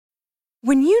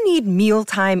When you need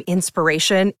mealtime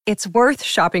inspiration, it's worth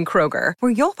shopping Kroger,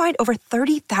 where you'll find over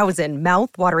 30,000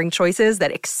 mouth-watering choices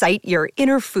that excite your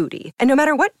inner foodie. And no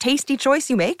matter what tasty choice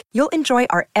you make, you'll enjoy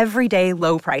our everyday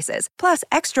low prices, plus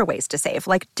extra ways to save,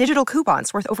 like digital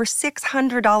coupons worth over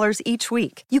 $600 each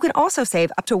week. You can also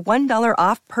save up to $1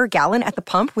 off per gallon at the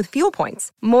pump with fuel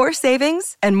points. More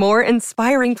savings and more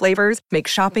inspiring flavors make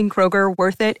shopping Kroger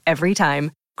worth it every time.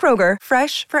 Kroger,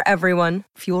 fresh for everyone.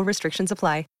 Fuel restrictions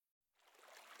apply.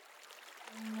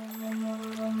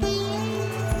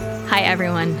 Hi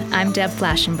everyone, I'm Deb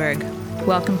Flashenberg.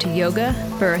 Welcome to Yoga,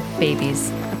 Birth, Babies,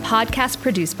 a podcast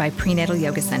produced by Prenatal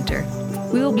Yoga Center.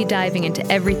 We will be diving into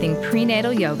everything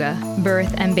prenatal yoga,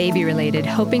 birth, and baby related,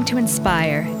 hoping to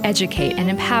inspire, educate, and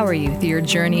empower you through your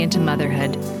journey into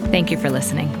motherhood. Thank you for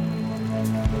listening.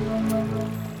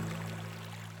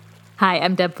 Hi,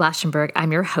 I'm Deb Flashenberg.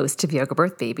 I'm your host of Yoga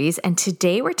Birth Babies, and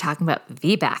today we're talking about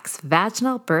VBACs,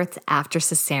 vaginal births after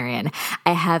cesarean.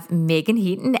 I have Megan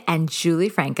Heaton and Julie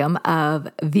Frankham of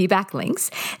VBAC Links.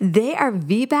 They are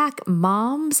VBAC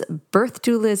moms, birth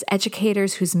doulas,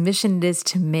 educators whose mission it is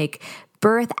to make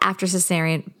birth after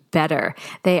cesarean better.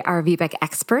 They are VBAC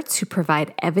experts who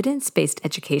provide evidence-based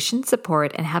education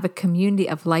support and have a community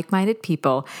of like-minded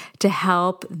people to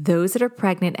help those that are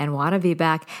pregnant and want a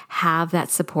VBAC have that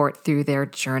support through their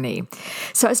journey.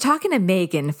 So I was talking to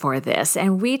Megan for this,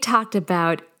 and we talked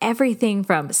about everything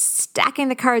from stacking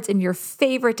the cards in your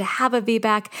favor to have a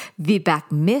VBAC,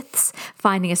 VBAC myths,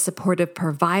 finding a supportive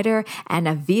provider, and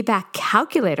a VBAC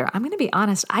calculator. I'm going to be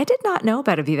honest, I did not know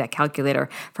about a VBAC calculator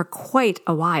for quite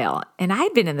a while, and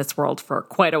I'd been in this world for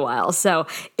quite a while, so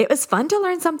it was fun to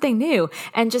learn something new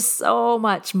and just so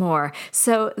much more.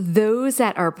 So those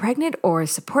that are pregnant or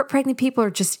support pregnant people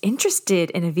or just interested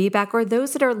in a VBAC, or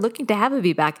those that are looking to have a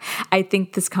VBAC, I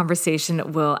think this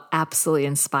conversation will absolutely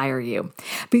inspire you.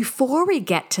 Before we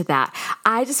get to that,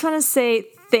 I just want to say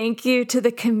thank you to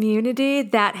the community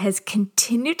that has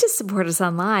continued to support us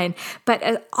online,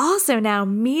 but also now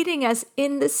meeting us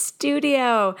in the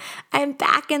studio. I'm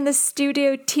back in the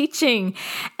studio teaching,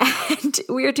 and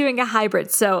we are doing a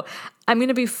hybrid. So I'm going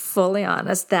to be fully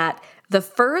honest that the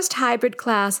first hybrid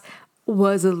class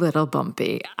was a little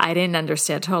bumpy. I didn't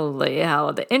understand totally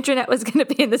how the internet was going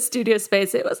to be in the studio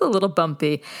space. It was a little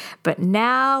bumpy, but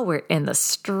now we're in the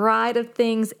stride of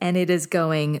things and it is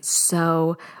going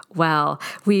so well.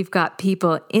 We've got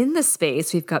people in the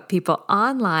space, we've got people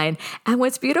online, and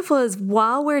what's beautiful is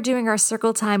while we're doing our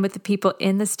circle time with the people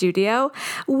in the studio,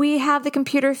 we have the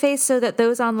computer face so that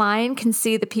those online can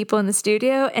see the people in the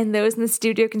studio and those in the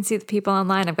studio can see the people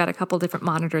online. I've got a couple different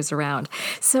monitors around.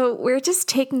 So we're just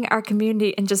taking our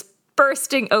community and just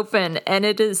bursting open, and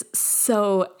it is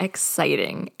so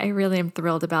exciting. I really am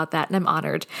thrilled about that, and I'm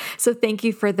honored. So thank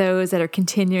you for those that are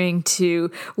continuing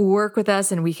to work with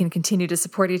us, and we can continue to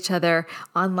support each other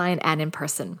online and in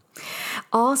person.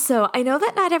 Also, I know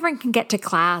that not everyone can get to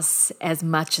class as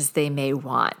much as they may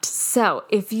want. So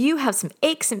if you have some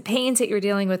aches and pains that you're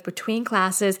dealing with between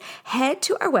classes, head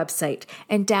to our website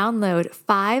and download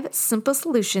 5 simple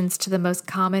solutions to the most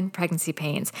common pregnancy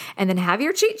pains. And then have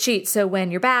your cheat sheet. So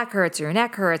when your back hurts or your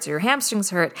neck hurts or your hamstrings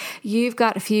hurt, you've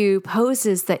got a few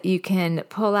poses that you can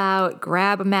pull out,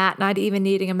 grab a mat, not even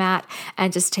needing a mat,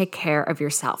 and just take care of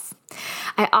yourself.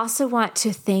 I also want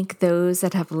to thank those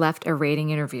that have left a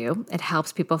rating and review. It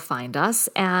helps people find us.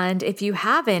 And if you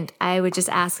haven't, I would just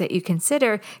ask that you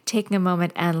consider taking a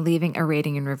moment and leaving a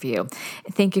rating and review.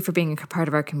 Thank you for being a part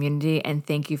of our community, and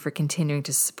thank you for continuing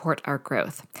to support our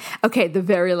growth. Okay, the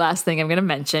very last thing I'm going to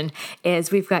mention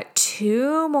is we've got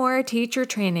 2 more teacher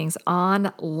trainings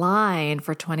online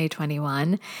for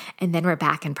 2021, and then we're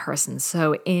back in person.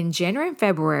 So in January and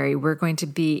February, we're going to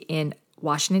be in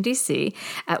Washington, D.C.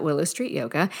 at Willow Street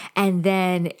Yoga. And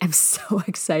then I'm so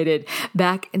excited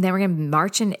back. And then we're going to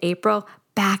march in April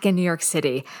back in New York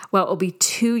City. Well, it will be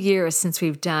 2 years since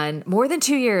we've done, more than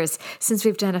 2 years since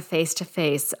we've done a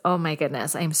face-to-face. Oh my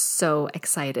goodness, I'm so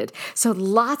excited. So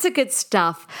lots of good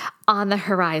stuff on the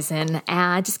horizon,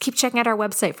 and just keep checking out our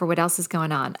website for what else is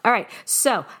going on. All right,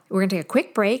 so we're going to take a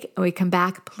quick break. When we come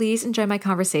back, please enjoy my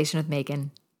conversation with Megan.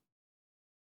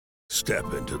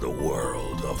 Step into the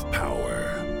world of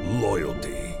power,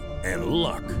 loyalty, and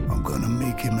luck. I'm gonna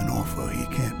make him an offer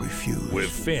he can't refuse. With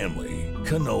family,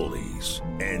 cannolis,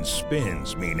 and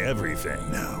spins mean everything.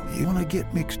 Now, you wanna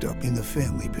get mixed up in the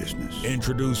family business.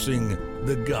 Introducing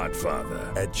The Godfather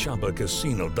at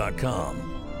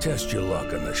ChumbaCasino.com. Test your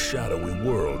luck in the shadowy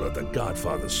world of The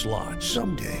Godfather slot.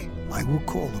 Someday, I will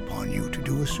call upon you to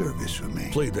do a service for me.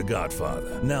 Play The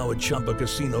Godfather, now at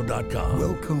ChumbaCasino.com.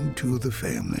 Welcome to the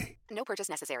family. No purchase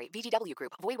necessary. VGW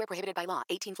Group. Void where prohibited by law.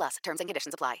 18+. Terms and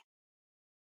conditions apply.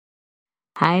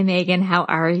 Hi, Megan. How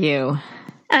are you?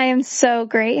 I am so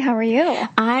great. How are you?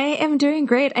 I am doing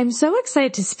great. I'm so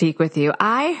excited to speak with you.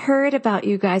 I heard about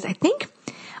you guys, I think,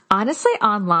 honestly,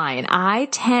 online. I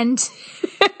tend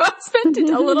to spend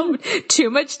a little too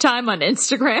much time on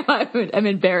Instagram. I'm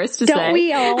embarrassed to say. Don't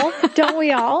we all? Don't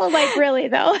we all? Like, really,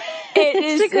 though.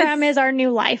 Instagram is our new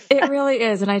life. It really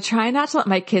is. And I try not to let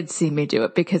my kids see me do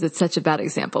it because it's such a bad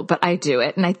example, but I do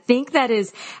it. And I think that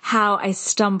is how I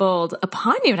stumbled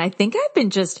upon you. And I think I've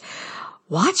been just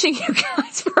watching you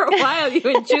guys for a while, you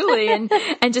and Julie,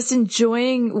 and just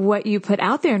enjoying what you put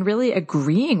out there and really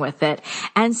agreeing with it.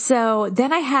 And so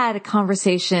then I had a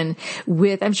conversation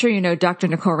with, I'm sure you know, Dr.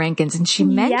 Nicole Rankins, and she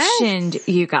mentioned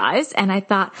you guys, and I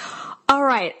thought, all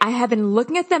right, I have been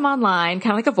looking at them online,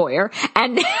 kind of like a voyeur,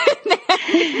 and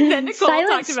then Nicole silent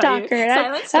talked about stalker. you.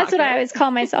 That's what I always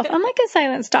call myself. I'm like a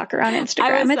silent stalker on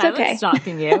Instagram. It's okay.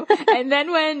 Stalking you. And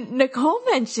then when Nicole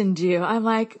mentioned you, I'm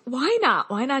like, why not?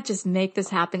 Why not just make this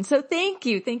happen? So thank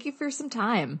you. Thank you for some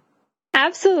time.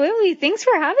 Absolutely. Thanks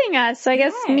for having us. So I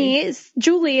guess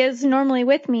Julie is normally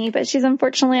with me, but she's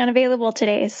unfortunately unavailable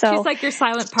today. So she's like your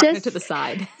silent partner to the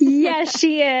side. Yes,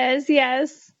 she is.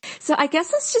 Yes. So I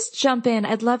guess let's just jump in.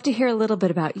 I'd love to hear a little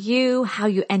bit about you, how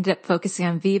you ended up focusing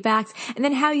on VBACs, and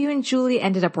then how you and Julie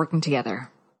ended up working together.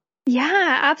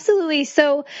 Yeah, absolutely.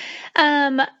 So,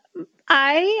 I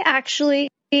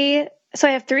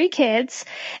have 3 kids,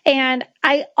 and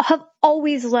I have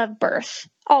always loved birth.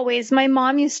 Always. My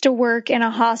mom used to work in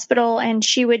a hospital, and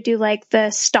she would do like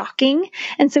the stocking.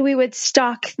 And so we would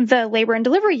stock the labor and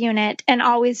delivery unit and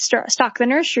always stock the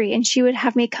nursery. And she would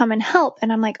have me come and help.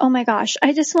 And I'm like, oh my gosh,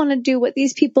 I just want to do what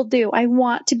these people do. I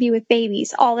want to be with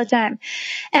babies all the time.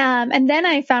 And then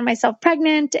I found myself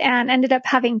pregnant and ended up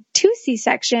having 2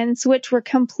 C-sections, which were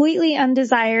completely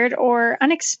undesired or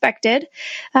unexpected,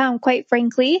 quite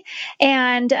frankly.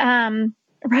 And,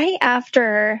 right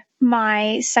after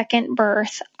my second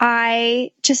birth,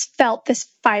 I just felt this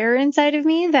fire inside of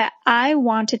me that I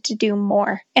wanted to do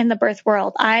more in the birth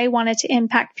world. I wanted to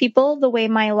impact people the way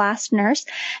my last nurse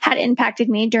had impacted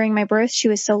me during my birth. She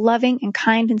was so loving and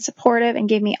kind and supportive and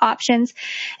gave me options.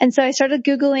 And so I started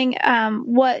Googling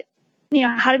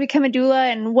how to become a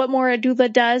doula and what more a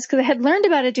doula does, because I had learned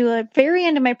about a doula at the very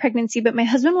end of my pregnancy, but my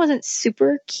husband wasn't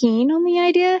super keen on the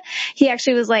idea. He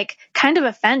actually was like kind of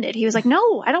offended. He was like,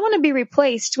 no, I don't want to be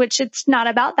replaced, which it's not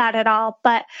about that at all.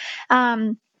 But,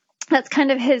 that's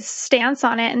kind of his stance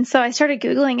on it. And so I started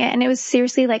Googling it, and it was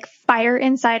seriously like fire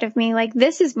inside of me. Like,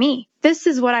 this is me. This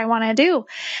is what I want to do.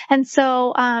 And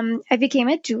so, I became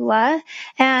a doula,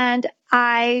 and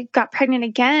I got pregnant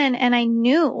again, and I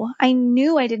knew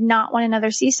I did not want another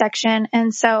C-section.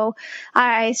 And so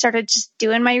I started just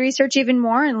doing my research even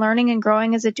more and learning and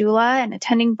growing as a doula and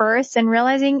attending births and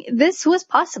realizing this was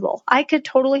possible. I could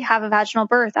totally have a vaginal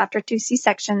birth after 2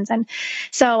 C-sections. And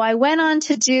so I went on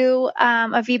to do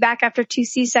a VBAC after 2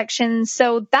 C-sections.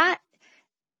 So that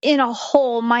in a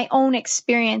whole, my own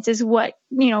experience is what,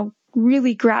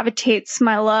 really gravitates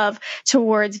my love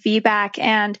towards VBAC.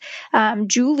 And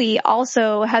Julie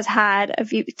also has had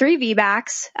 3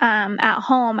 VBACs at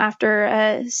home after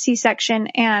a C-section,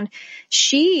 and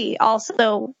she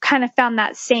also kind of found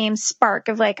that same spark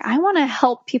of like, I want to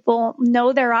help people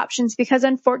know their options, because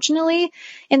unfortunately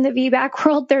in the VBAC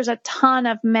world there's a ton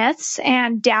of myths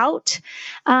and doubt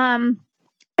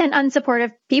and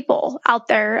unsupportive people out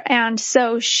there. And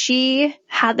so she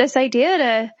had this idea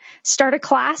to start a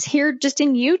class here just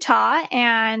in Utah.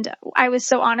 And I was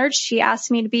so honored. She asked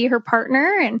me to be her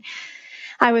partner, and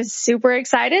I was super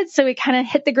excited. So we kind of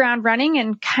hit the ground running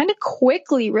and kind of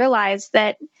quickly realized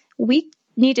that we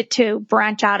needed to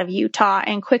branch out of Utah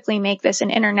and quickly make this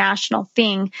an international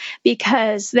thing,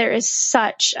 because there is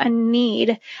such a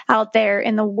need out there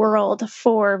in the world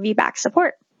for VBAC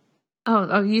support.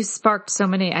 Oh, you sparked so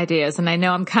many ideas. And I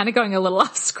know I'm kind of going a little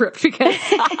off script because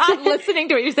I'm listening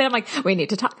to what you're saying. I'm like, we need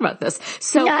to talk about this.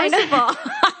 So first of all,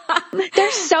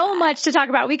 there's so much to talk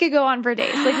about. We could go on for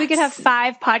days. Like, we could have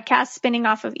 5 podcasts spinning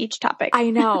off of each topic.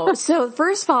 I know. So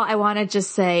first of all, I want to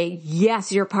just say,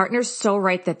 yes, your partner's so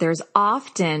right that there's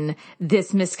often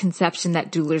this misconception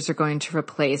that doulas are going to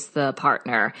replace the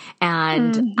partner.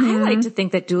 And I like to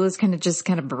think that doulas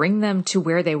kind of bring them to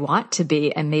where they want to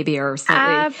be, and maybe are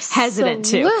slightly hesitant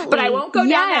to. But I won't go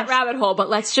down that rabbit hole, but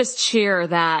let's just cheer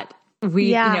that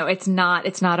it's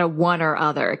not a one or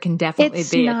other. It can definitely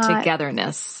be a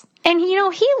togetherness. And,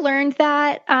 he learned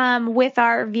that with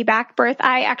our VBAC birth.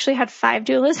 I actually had 5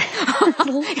 doulas.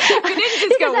 You didn't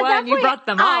just go one, you brought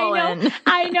them all in.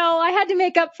 I know. I had to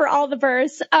make up for all the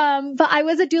births. But I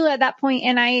was a doula at that point,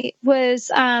 and I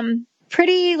was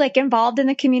pretty like involved in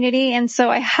the community. And so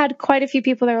I had quite a few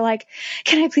people that were like,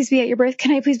 can I please be at your birth?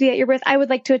 Can I please be at your birth? I would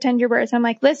like to attend your birth. I'm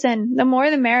like, listen, the more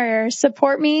the merrier.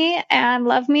 Support me and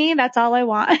love me. That's all I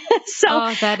want. So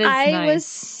that is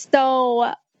nice.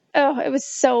 it was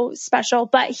so special.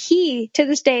 But he, to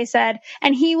this day, said,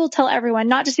 and he will tell everyone,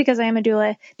 not just because I am a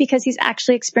doula, because he's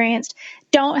actually experienced,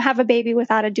 don't have a baby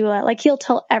without a doula. Like, he'll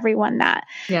tell everyone that.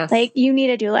 Yes. Like, you need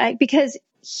a doula, because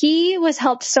he was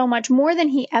helped so much more than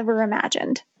he ever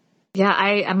imagined.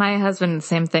 Yeah, my husband,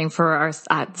 same thing for our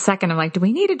second. I'm like, do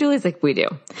we need a doula? He's like, we do.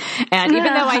 And even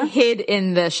though I hid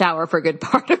in the shower for a good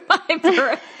part of my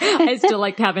birth, I still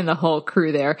liked having the whole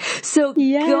crew there. So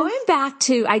going back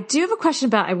to, I do have a question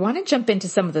about, I want to jump into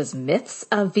some of those myths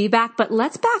of VBAC, but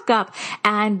let's back up.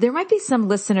 And there might be some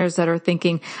listeners that are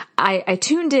thinking, I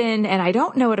tuned in and I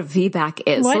don't know what a VBAC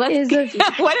is. What is a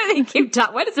VBAC? What do they keep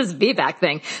talking? What is this VBAC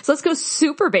thing? So let's go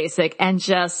super basic and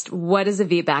just what is a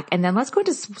VBAC? And then let's go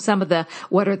into some of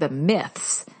what are the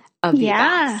myths of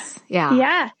VBACs?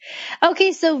 Yeah.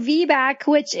 Okay. So VBAC,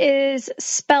 which is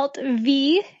spelt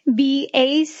V-B-A-C.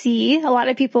 A lot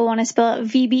of people want to spell it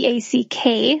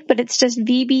V-B-A-C-K, but it's just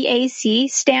V-B-A-C,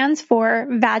 stands for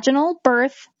vaginal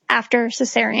birth after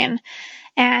cesarean.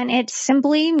 And it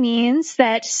simply means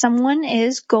that someone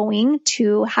is going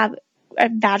to have a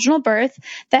vaginal birth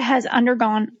that has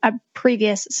undergone a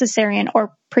previous cesarean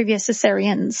or previous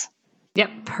cesareans. Yep.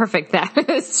 Perfect. That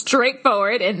is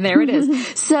straightforward. And there it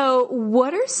is. So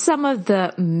what are some of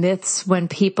the myths when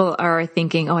people are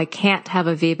thinking, oh, I can't have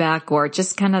a VBAC, or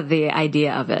just kind of the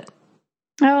idea of it?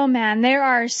 Oh man, there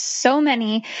are so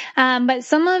many. But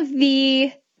some of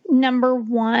the number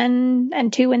 1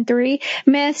 and 2 and 3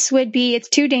 myths would be it's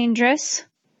too dangerous.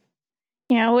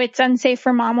 You know, it's unsafe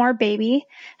for mom or baby.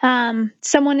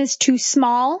 Someone is too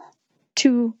small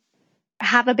to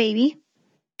have a baby,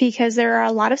 because there are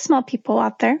a lot of small people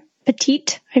out there,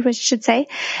 petite, I should say.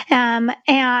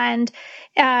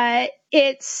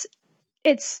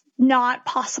 It's not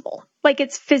possible. Like,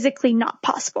 it's physically not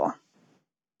possible.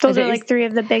 Those are like 3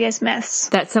 of the biggest myths.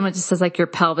 That someone just says like your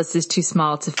pelvis is too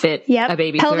small to fit a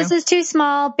baby pelvis through. is too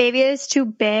small, baby is too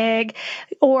big,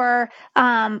 or,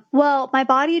 well, my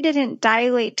body didn't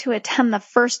dilate to attend the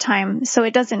first time, so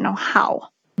it doesn't know how.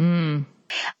 And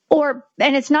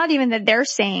it's not even that they're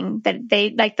saying that they,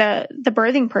 like the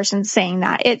birthing person saying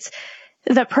that, it's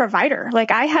the provider. Like,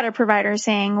 I had a provider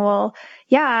saying, well,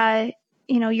 yeah,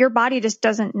 you know, your body just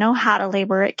doesn't know how to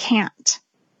labor. It can't.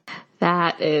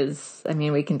 That is, I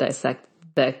mean, we can dissect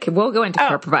we'll go into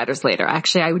care providers later.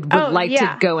 Actually, I would like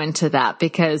to go into that,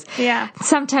 because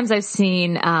sometimes I've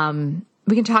seen,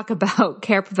 we can talk about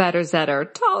care providers that are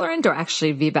tolerant or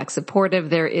actually VBAC supportive.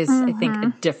 There is, I think,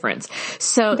 a difference.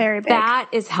 So that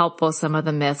is helpful, some of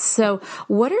the myths. So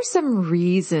what are some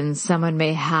reasons someone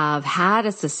may have had a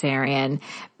cesarean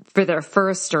for their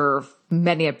first or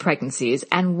many of pregnancies,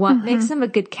 and what makes them a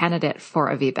good candidate for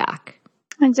a VBAC?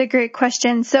 That's a great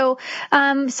question. So,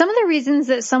 some of the reasons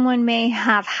that someone may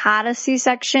have had a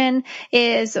C-section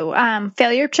is,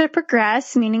 failure to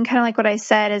progress, meaning kind of like what I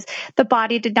said, is the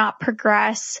body did not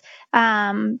progress,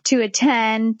 to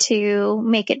attend to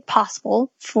make it possible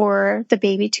for the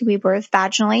baby to be birthed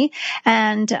vaginally.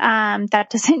 And, that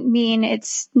doesn't mean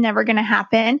it's never going to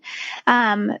happen.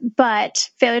 But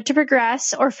failure to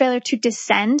progress or failure to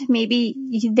descend, maybe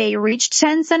they reached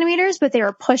 10 centimeters, but they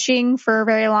were pushing for a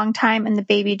very long time and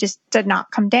the baby just did not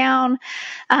come down.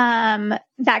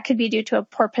 That could be due to a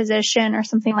poor position or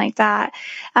something like that.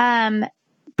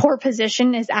 Poor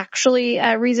position is actually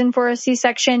a reason for a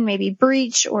C-section, maybe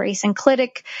breech or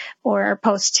asynclitic or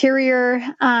posterior.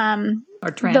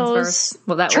 Or transverse.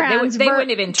 Well, they wouldn't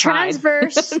even try.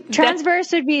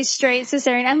 Transverse would be straight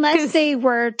cesarean, unless they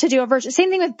were to do a version.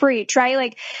 Same thing with breech, right?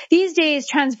 Like, these days,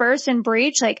 transverse and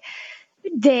breech, like,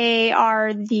 they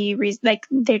are the reason, like,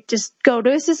 they just go to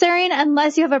a cesarean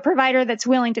unless you have a provider that's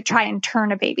willing to try and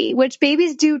turn a baby, which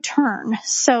babies do turn.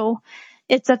 So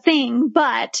it's a thing,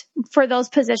 but for those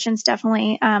positions,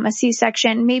 definitely a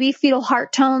C-section. Maybe fetal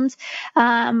heart tones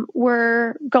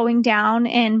were going down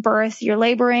in birth. You're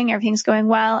laboring, everything's going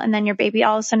well, and then your baby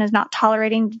all of a sudden is not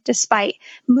tolerating despite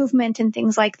movement and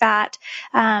things like that.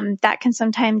 That can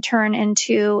sometimes turn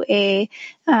into a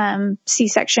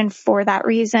C-section for that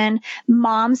reason.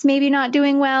 Mom's maybe not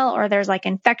doing well, or there's like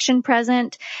infection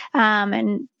present,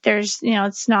 and there's,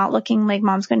 it's not looking like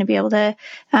mom's going to be able to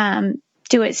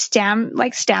do it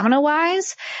stamina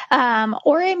wise,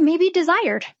 or it may be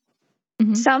desired.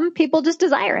 Some people just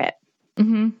desire it.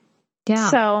 Yeah.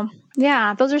 So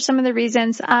those are some of the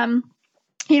reasons.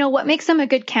 What makes them a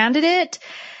good candidate?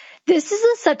 This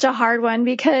is such a hard one,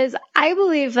 because I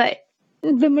believe that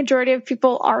the majority of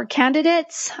people are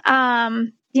candidates.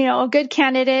 A good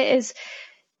candidate is,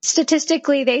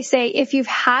 statistically, they say if you've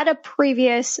had a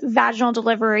previous vaginal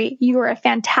delivery, you are a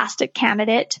fantastic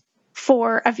candidate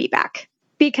for a VBAC.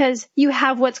 Because you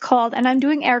have what's called, and I'm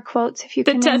doing air quotes if you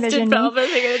can envision me. The tested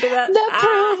pelvis, you're going to do that? The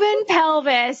proven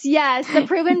pelvis. Yes, the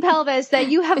proven pelvis, that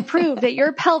you have proved that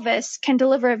your pelvis can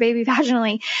deliver a baby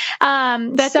vaginally.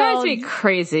 That drives me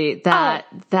crazy that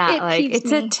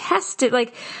it's a tested,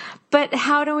 but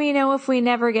how do we know if we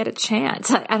never get a chance?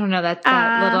 I don't know, that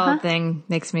little thing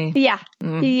makes me. Yeah.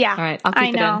 Yeah. All right. I'll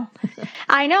keep it in.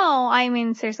 I know. I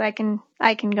mean, seriously, I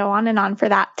can go on and on for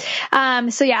that.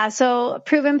 So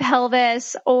proven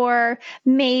pelvis, or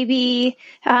maybe,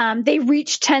 they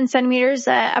reach 10 centimeters.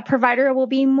 A provider will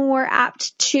be more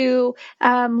apt to,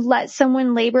 let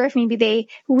someone labor if maybe they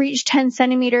reach 10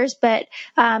 centimeters, but,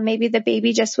 maybe the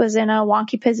baby just was in a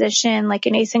wonky position, like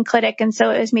an asynclitic. And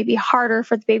so it was maybe harder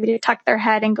for the baby to tuck their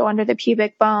head and go under the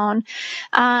pubic bone.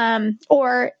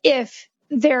 Or if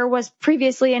there was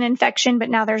previously an infection, but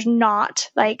now there's not,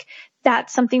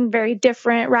 that's something very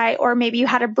different, right? Or maybe you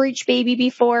had a breech baby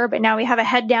before, but now we have a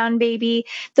head down baby.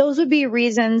 Those would be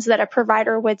reasons that a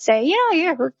provider would say,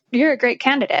 you're a great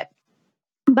candidate.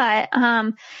 But,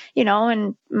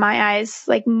 in my eyes,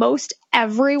 most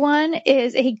everyone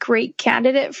is a great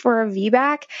candidate for a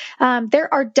VBAC.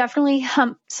 There are definitely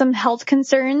some health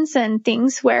concerns and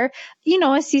things where,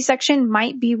 a C-section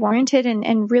might be warranted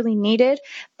and really needed.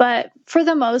 But for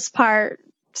the most part,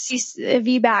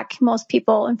 VBAC, most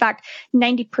people, in fact,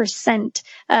 90%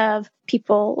 of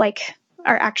people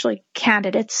are actually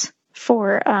candidates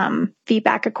for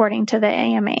VBAC according to the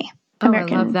AMA.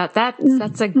 American. I love that.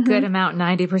 That's a good amount,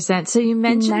 90%. So you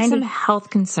mentioned some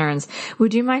health concerns.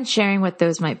 Would you mind sharing what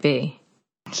those might be?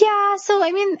 Yeah. So,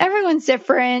 everyone's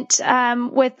different,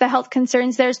 with the health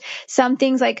concerns. There's some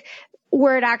things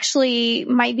where it actually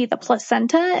might be the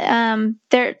placenta,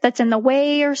 that's in the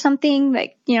way or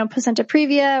something, placenta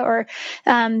previa, or,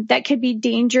 that could be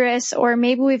dangerous. Or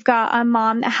maybe we've got a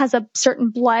mom that has a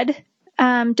certain blood,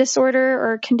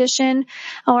 disorder or condition,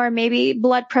 or maybe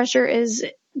blood pressure is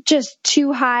just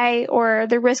too high, or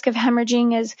the risk of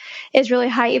hemorrhaging is really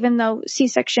high, even though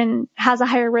C-section has a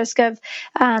higher risk of,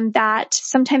 that.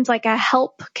 Sometimes a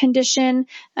HELP condition,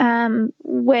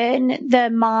 when the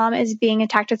mom is being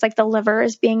attacked, it's the liver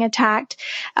is being attacked.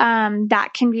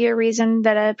 That can be a reason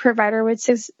that a provider would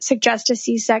suggest a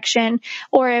C-section.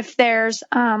 Or if there's,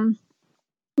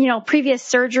 previous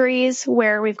surgeries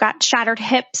where we've got shattered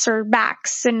hips or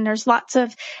backs and there's lots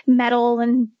of metal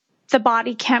and the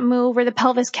body can't move or the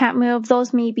pelvis can't move,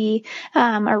 those may be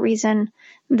a reason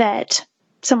that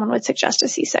someone would suggest a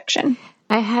C-section.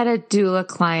 I had a doula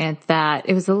client that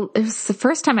it was the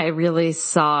first time I really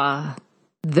saw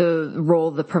the role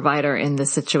of the provider in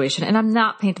this situation. And I'm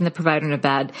not painting the provider in a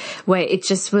bad way. It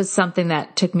just was something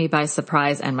that took me by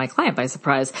surprise and my client by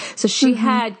surprise. So she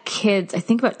had kids, I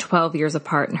think about 12 years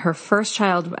apart, and her first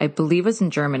child, I believe, was in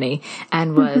Germany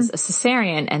and was a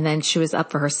cesarean. And then she was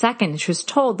up for her second, and she was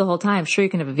told the whole time, sure, you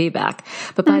can have a VBAC.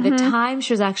 But by the time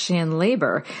she was actually in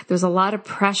labor, there was a lot of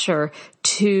pressure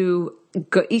to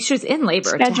go, she was in labor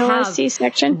schedule to have a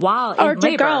C-section while or in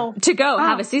labor to go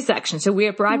have a C-section. So we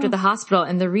arrived at the hospital,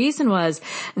 and the reason was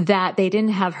that they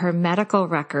didn't have her medical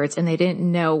records and they didn't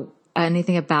know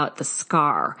anything about the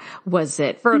scar. Was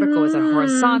it vertical? Was it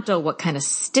horizontal? What kind of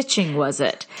stitching was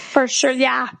it? For sure.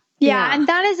 Yeah. Yeah. And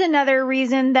that is another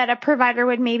reason that a provider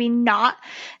would maybe not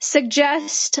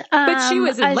suggest, but she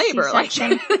was in labor.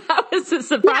 C-section. That was a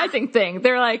surprising thing.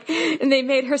 They're and they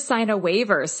made her sign a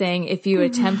waiver saying, if you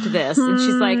attempt this, and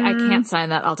she's like, I can't sign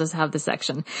that. I'll just have the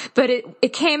section. But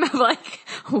it came of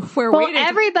we're waiting.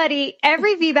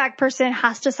 Every VBAC person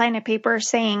has to sign a paper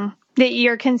saying that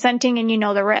you're consenting and you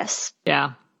know the risks.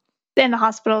 Yeah. In the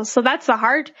hospital. So that's a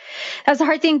hard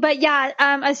thing. But yeah,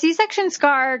 a C-section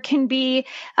scar can be,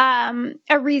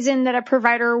 a reason that a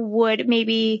provider would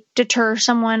maybe deter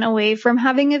someone away from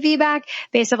having a VBAC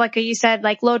based on, like you said,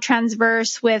 low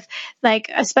transverse with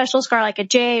a special scar, like a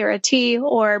J or a T,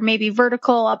 or maybe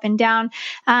vertical up and down.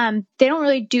 They don't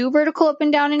really do vertical up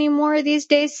and down anymore these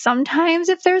days. Sometimes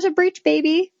if there's a breech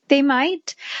baby, they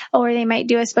might, or they might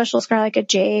do a special scar like a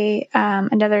J,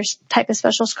 another type of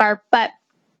special scar. But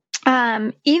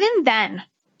even then,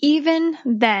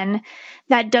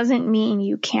 that doesn't mean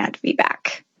you can't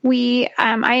VBAC.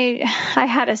 I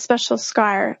had a special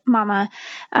scar mama.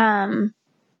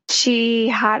 She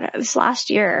had this last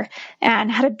year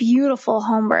and had a beautiful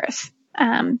home birth,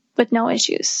 with no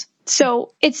issues.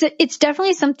 So it's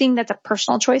definitely something that's a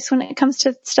personal choice when it comes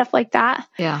to stuff like that.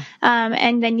 Yeah.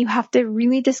 And then you have to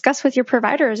really discuss with your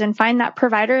providers and find that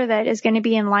provider that is going to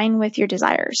be in line with your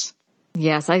desires.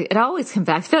 Yes, it always comes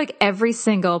back. I feel like every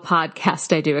single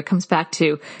podcast I do, it comes back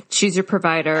to choose your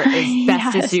provider as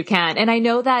best as you can. And I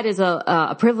know that is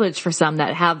a privilege for some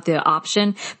that have the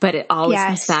option, but it always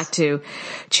comes back to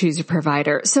choose your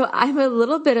provider. So I'm a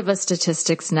little bit of a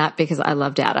statistics nut because I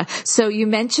love data. So you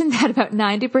mentioned that about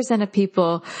 90% of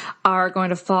people are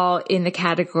going to fall in the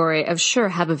category of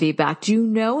have a VBAC. Do you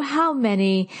know how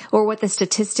many or what the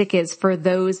statistic is for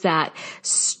those that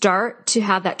start to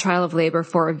have that trial of labor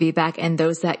for a VBAC and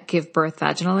those that give birth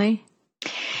vaginally?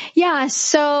 Yeah.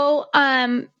 So,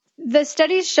 the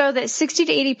studies show that 60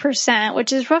 to 80%,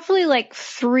 which is roughly like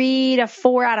 3 to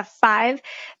 4 out of 5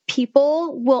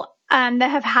 people will, that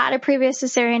have had a previous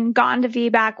cesarean, gone to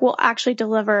VBAC, will actually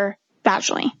deliver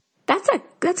vaginally. That's a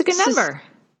good number.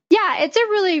 Yeah, it's a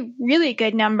really, really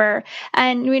good number.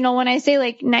 And, when I say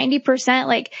like 90%,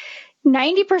 like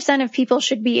 90% of people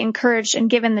should be encouraged and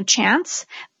given the chance,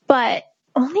 but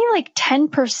only like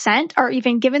 10% are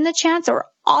even given the chance or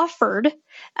offered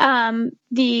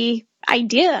the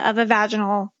idea of a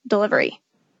vaginal delivery,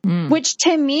 which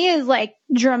to me is like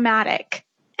dramatic,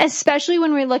 especially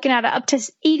when we're looking at up to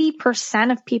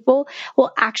 80% of people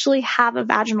will actually have a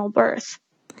vaginal birth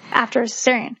after a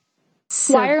cesarean.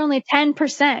 So, why are only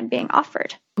 10% being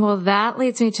offered? Well, that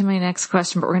leads me to my next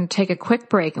question, but we're going to take a quick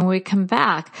break. And when we come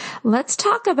back, let's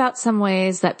talk about some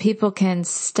ways that people can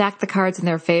stack the cards in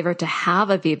their favor to have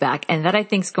a VBAC. And that I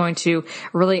think is going to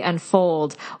really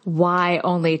unfold why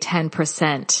only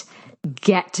 10%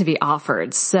 get to be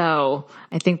offered. So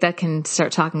I think that can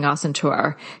start talking us into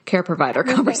our care provider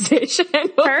conversation.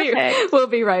 We'll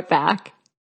be right back.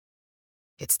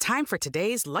 It's time for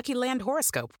today's Lucky Land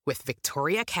horoscope with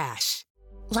Victoria Cash.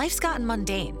 Life's gotten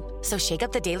mundane, so shake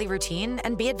up the daily routine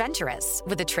and be adventurous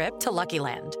with a trip to Lucky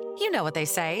Land. You know what they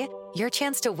say, your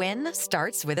chance to win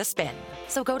starts with a spin.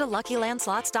 So go to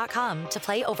LuckyLandSlots.com to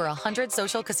play over 100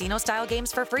 social casino-style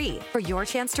games for free for your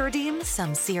chance to redeem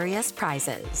some serious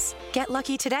prizes. Get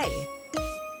lucky today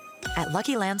at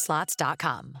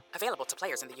LuckyLandSlots.com. Available to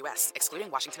players in the U.S., excluding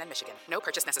Washington and Michigan. No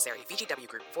purchase necessary. VGW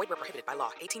Group. Void where prohibited by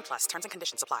law. 18 plus. Terms and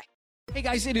conditions apply. Hey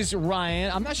guys, it is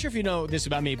Ryan. I'm not sure if you know this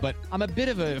about me, but I'm a bit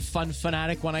of a fun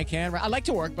fanatic when I can. I like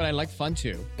to work, but I like fun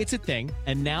too. It's a thing.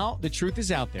 And now the truth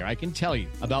is out there. I can tell you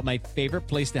about my favorite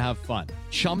place to have fun.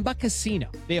 Chumba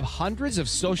Casino. They have hundreds of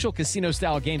social casino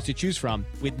style games to choose from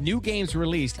with new games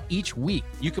released each week.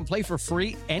 You can play for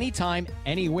free anytime,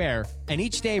 anywhere. And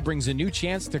each day brings a new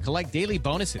chance to collect daily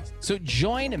bonuses. So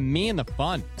join me in the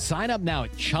fun. Sign up now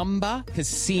at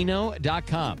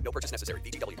ChumbaCasino.com. No purchase necessary.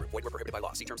 VGW Group. Void where prohibited by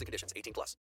law. See terms and conditions. 18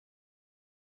 plus.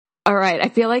 All right. I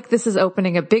feel like this is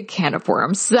opening a big can of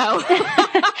worms. So,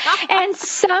 and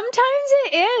sometimes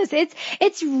it is.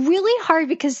 It's really hard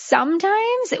because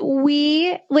sometimes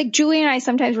we, like Julie and I,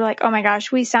 sometimes we're like, oh my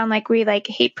gosh, we sound like we like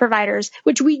hate providers,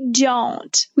 which we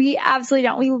don't. We absolutely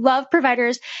don't. We love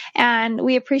providers and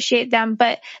we appreciate them,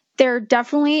 but there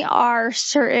definitely are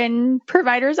certain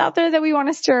providers out there that we want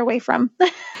to steer away from.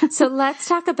 So let's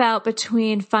talk about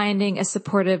between finding a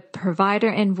supportive provider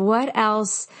and what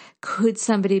else could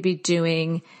somebody be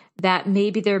doing that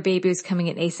maybe their baby was coming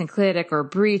in asynclitic or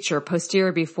breech or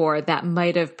posterior before that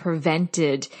might have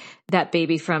prevented that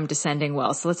baby from descending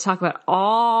well. So let's talk about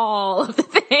all of the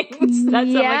things that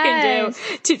someone can do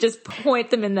to just point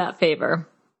them in that favor.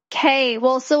 Okay.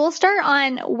 Well, so we'll start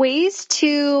on ways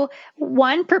to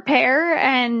prepare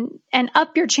and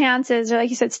up your chances, or like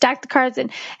you said, stack the cards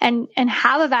and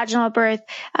have a vaginal birth.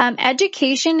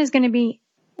 Education is going to be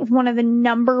one of the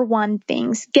number one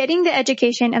things, getting the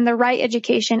education and the right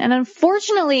education. And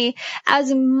unfortunately,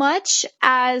 as much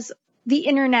as the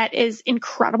internet is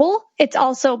incredible, it's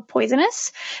also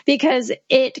poisonous because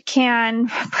it can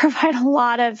provide a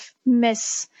lot of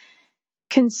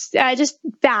just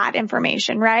bad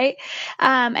information, right?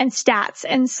 And stats.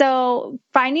 And so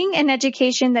finding an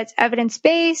education that's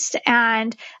evidence-based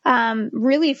and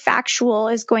really factual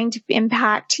is going to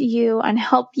impact you and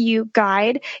help you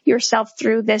guide yourself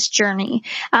through this journey.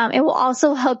 It will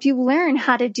also help you learn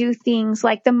how to do things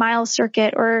like the mile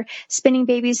circuit or spinning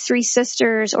babies 3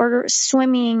 sisters or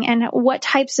swimming and what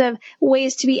types of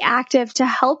ways to be active to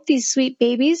help these sweet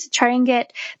babies try and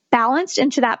get balanced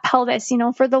into that pelvis.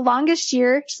 For the longest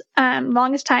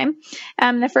time,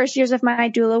 the first years of my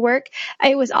doula work,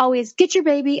 it was always get your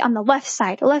baby on the left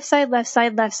side, always on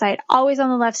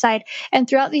the left side. And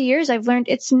throughout the years, I've learned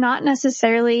it's not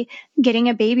necessarily getting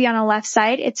a baby on a left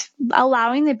side. It's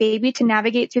allowing the baby to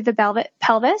navigate through the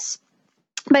pelvis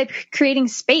by creating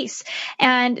space.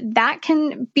 And that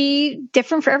can be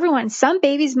different for everyone. Some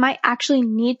babies might actually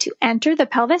need to enter the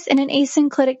pelvis in an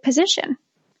asynclitic position.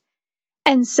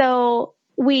 And so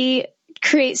we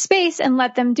create space and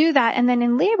let them do that. And then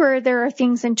in labor, there are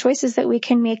things and choices that we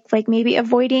can make, like maybe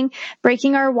avoiding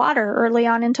breaking our water early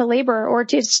on into labor, or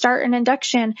to start an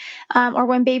induction, or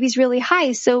when baby's really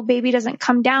high, so baby doesn't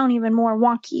come down even more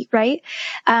wonky, right?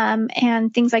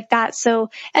 And things like that. So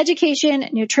education,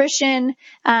 nutrition,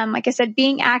 like I said,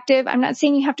 being active. I'm not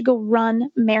saying you have to go run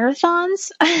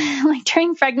marathons like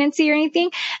during pregnancy or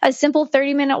anything. A simple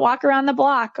 30-minute walk around the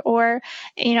block, or,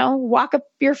 walk up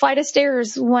your flight of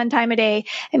stairs one time a day.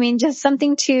 I mean, just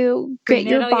something to get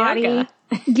your body. Yoga.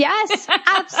 Yes,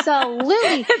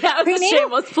 absolutely. That was a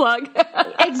shameless plug.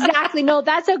 Exactly. No,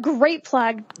 that's a great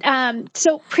plug.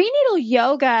 So prenatal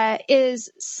yoga is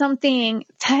something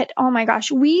that, oh my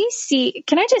gosh, we see.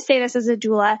 Can I just say this as a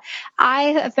doula? I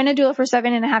have been a doula for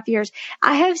 7.5 years.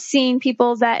 I have seen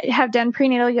people that have done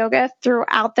prenatal yoga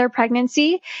throughout their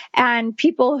pregnancy, and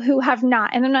people who have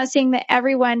not. And I'm not saying that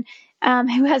everyone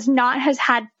who has not has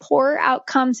had poor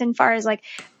outcomes in far as like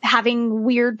having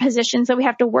weird positions that we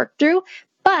have to work through.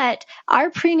 But our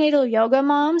prenatal yoga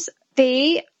moms,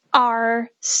 they are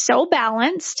so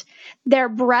balanced. Their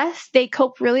breath, they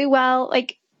cope really well.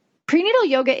 Like prenatal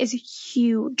yoga is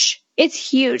huge. It's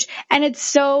huge, and it's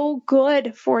so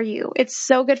good for you. It's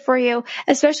so good for you,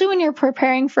 especially when you're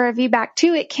preparing for a VBAC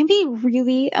too. It can be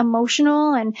really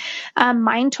emotional and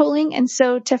mind-tolling. And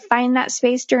so to find that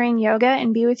space during yoga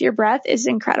and be with your breath is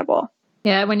incredible.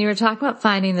 Yeah, when you were talking about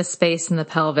finding the space in the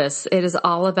pelvis, it is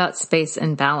all about space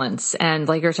and balance. And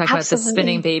like you were talking about the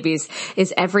spinning babies,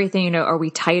 is everything, are we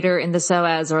tighter in the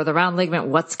psoas or the round ligament?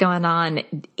 What's going on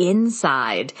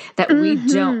inside that we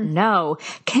don't know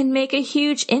can make a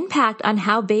huge impact on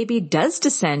how baby does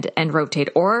descend and rotate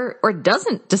or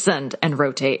doesn't descend and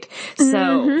rotate.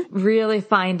 So really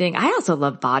finding, I also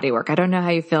love body work. I don't know how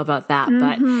you feel about that,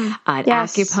 but an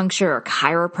acupuncture or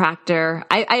chiropractor.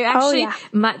 I actually,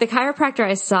 the chiropractor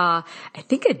I saw, I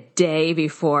think a day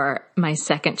before my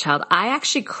second child, I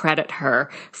actually credit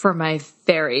her for my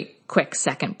very quick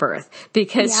second birth,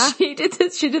 because she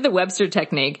did the Webster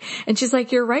technique, and she's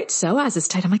like, you're right, psoas is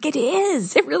tight. I'm like, it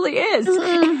is. It really is.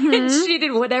 And she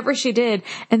did whatever she did,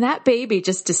 and that baby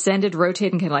just descended,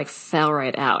 rotated, and kind of like fell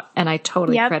right out. And I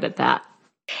totally credit that.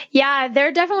 Yeah,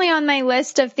 they're definitely on my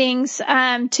list of things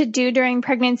to do during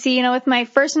pregnancy. With my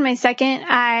first and my second,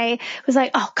 I was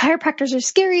like, oh, chiropractors are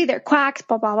scary. They're quacks,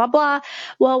 blah, blah, blah, blah.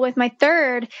 Well, with my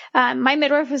third, my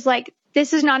midwife was like,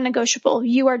 this is non-negotiable.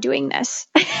 You are doing this.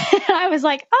 I was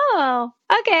like, oh,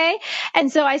 okay.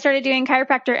 And so I started doing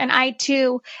chiropractor, and I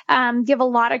too, give a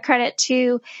lot of credit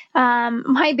to,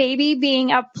 my baby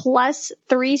being a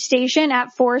 +3 station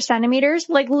at 4 centimeters,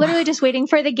 like literally just waiting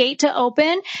for the gate to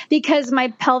open, because my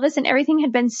pelvis and everything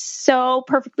had been so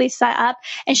perfectly set up,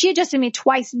 and she adjusted me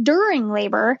twice during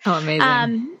labor. Oh,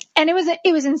 amazing. And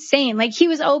it was insane. Like he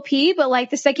was OP, but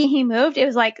like the second he moved, it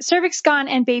was like cervix gone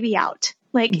and baby out.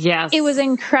 Like, it was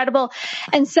incredible.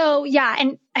 And so,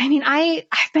 and I mean, I've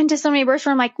been to so many births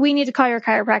where I'm like, we need to call your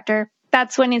chiropractor.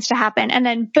 That's what needs to happen. And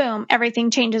then boom, everything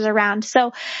changes around.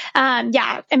 So, and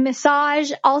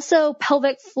massage, also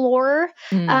pelvic floor,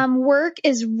 work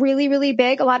is really, really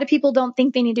big. A lot of people don't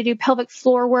think they need to do pelvic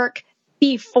floor work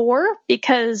before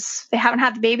because they haven't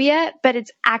had the baby yet, but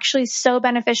it's actually so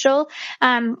beneficial.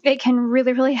 It can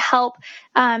really, really help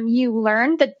you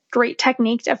learn the great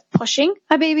techniques of pushing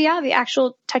a baby out, the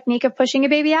actual technique of pushing a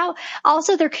baby out.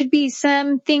 Also, there could be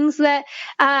some things that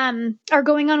are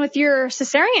going on with your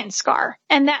cesarean scar,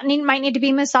 and that might need to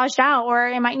be massaged out, or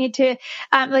it might need to,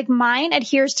 like mine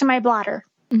adheres to my bladder.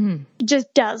 It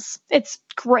just does. It's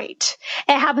great.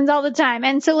 It happens all the time.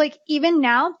 And so like even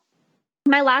now,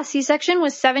 my last C-section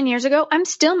was 7 years ago. I'm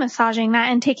still massaging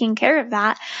that and taking care of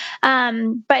that.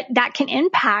 But that can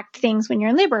impact things when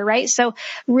you're in labor, right? So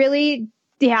really,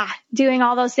 doing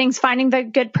all those things, finding the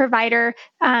good provider,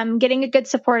 getting a good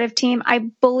supportive team. I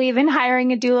believe in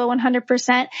hiring a doula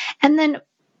 100%. And then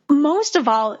most of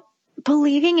all,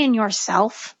 believing in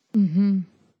yourself. You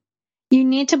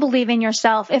need to believe in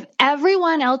yourself. If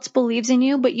everyone else believes in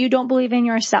you, but you don't believe in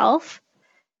yourself,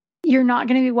 you're not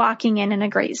going to be walking in a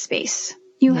great space.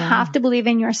 You have to believe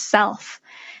in yourself,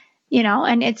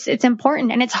 and it's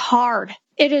important, and it's hard.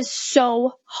 It is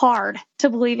so hard to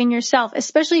believe in yourself,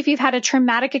 especially if you've had a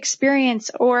traumatic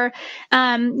experience or,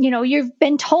 you've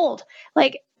been told,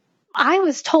 like I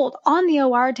was told on the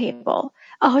OR table,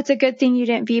 oh, it's a good thing you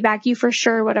didn't VBAC. You for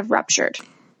sure would have ruptured.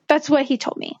 That's what he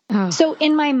told me. So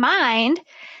in my mind,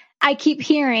 I keep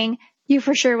hearing, you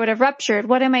for sure would have ruptured.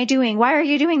 What am I doing? Why are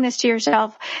you doing this to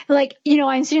yourself? Like,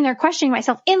 I'm sitting there questioning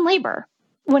myself in labor,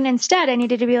 when instead I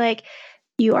needed to be like,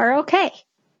 you are okay.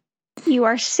 You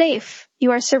are safe.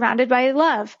 You are surrounded by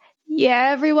love. yeah,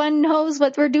 everyone knows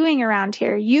what we're doing around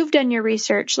here. You've done your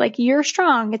research. Like, you're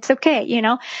strong. It's okay, you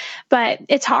know, but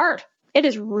it's hard. It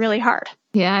is really hard.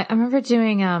 Yeah. I remember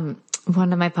doing,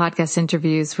 one of my podcast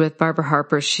interviews with Barbara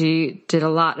Harper. She did a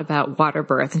lot about water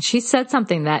birth, and she said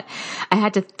something that I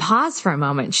had to pause for a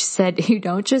moment. She said, you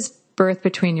don't just birth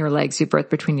between your legs, you birth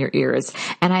between your ears.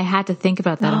 And I had to think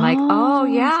about that. I'm like, oh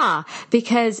yeah,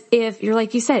 because if you're,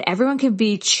 like you said, everyone can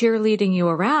be cheerleading you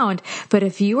around, but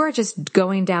if you are just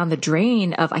going down the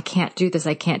drain of, I can't do this,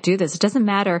 it doesn't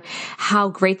matter how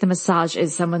great the massage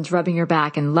is, someone's rubbing your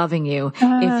back and loving you.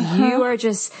 If you are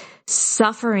just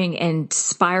suffering and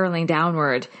spiraling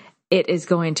downward, it is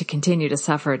going to continue to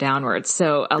suffer downward.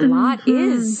 So a lot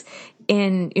is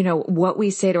in, you know, what we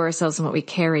say to ourselves and what we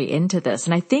carry into this.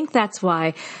 And I think that's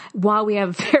why, while we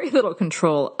have very little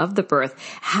control of the birth,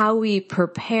 how we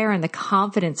prepare and the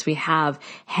confidence we have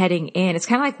heading in, it's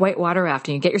kind of like whitewater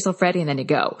rafting. You get yourself ready and then you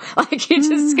go. Like, you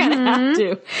just kind of have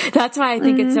to. That's why I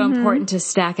think it's so important to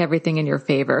stack everything in your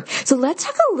favor. So let's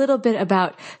talk a little bit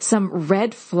about some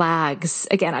red flags.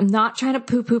 Again, I'm not trying to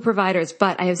poo-poo providers,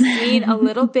 but I have seen a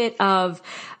little bit of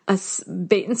a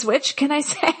bait and switch, can I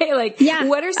say? Like,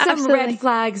 what are some red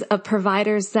flags of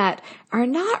providers that are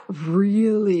not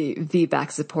really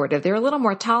VBAC supportive? They're a little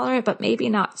more tolerant, but maybe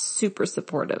not super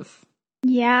supportive.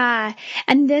 Yeah.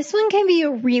 And this one can be a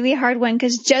really hard one,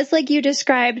 because just like you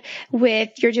described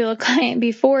with your doula client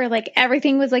before, like,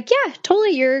 everything was like, yeah,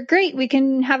 totally, you're great. We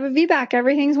can have a VBAC.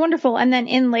 Everything's wonderful. And then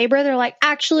in labor, they're like,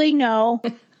 actually, no.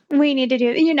 We need to do,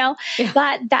 you know,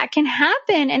 that can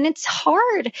happen, and it's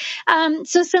hard.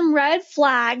 So some red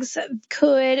flags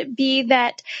could be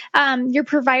that, your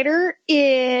provider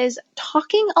is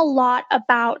talking a lot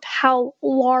about how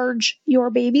large your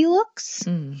baby looks.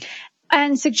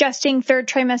 And suggesting third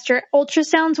trimester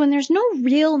ultrasounds when there's no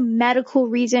real medical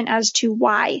reason as to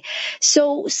why.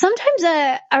 So sometimes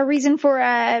a reason for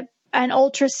an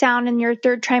ultrasound in your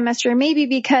third trimester, maybe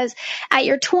because at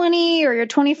your 20 or your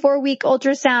 24-week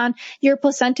ultrasound, your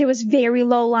placenta was very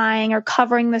low lying or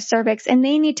covering the cervix, and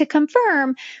they need to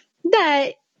confirm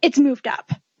that it's moved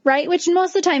up, right? Which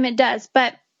most of the time it does,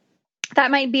 but that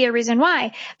might be a reason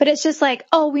why. But it's just like,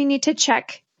 oh, we need to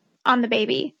check on the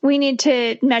baby. We need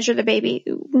to measure the baby.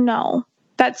 No,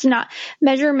 that's not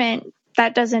measurement.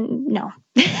 That doesn't, no.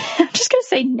 I'm just going to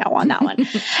say no on that one.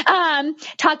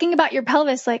 Talking about your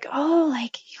pelvis, like, oh,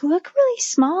 like, you look really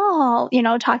small, you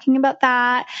know, talking about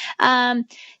that.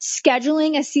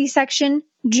 Scheduling a C-section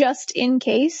just in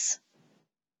case,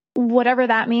 whatever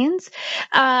that means.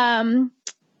 Having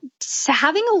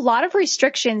a lot of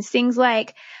restrictions, things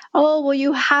like, oh, well,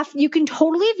 you can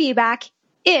totally VBAC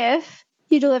if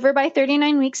you deliver by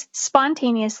 39 weeks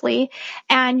spontaneously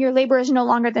and your labor is no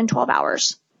longer than 12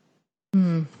 hours.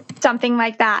 Something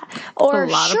like that. Or a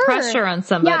lot of pressure on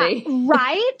somebody. Yeah,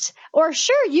 right? Or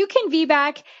sure, you can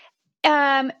VBAC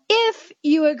if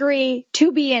you agree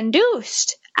to be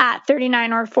induced at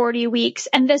 39 or 40 weeks,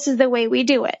 and this is the way we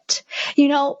do it. You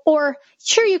know, or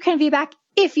sure, you can VBAC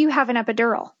if you have an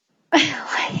epidural.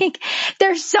 Like,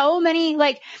 there's so many,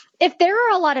 like, if there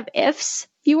are a lot of ifs,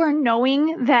 you are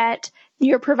knowing that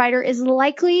your provider is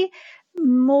likely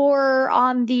more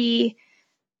on the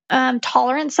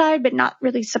tolerant side, but not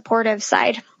really supportive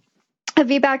side. A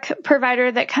VBAC provider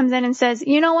that comes in and says,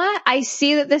 you know what? I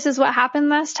see that this is what happened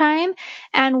last time,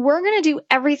 and we're going to do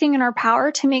everything in our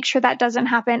power to make sure that doesn't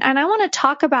happen. And I want to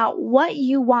talk about what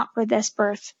you want for this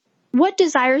birth. What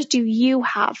desires do you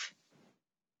have?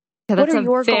 Yeah, that's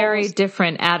a very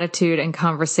different attitude and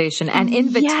conversation and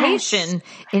invitation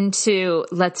into,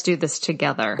 let's do this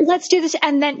together. Let's do this.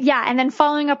 And then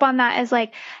following up on that is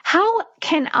like, how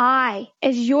can I,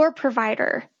 as your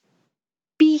provider,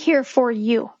 be here for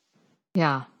you?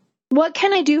 Yeah. What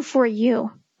can I do for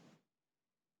you?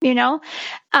 You know,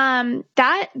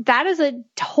 that is a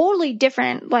totally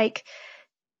different, like,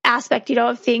 aspect, you know,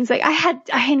 of things. Like,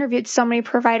 I interviewed so many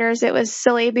providers. It was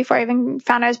silly before I even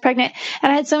found I was pregnant.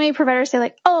 And I had so many providers say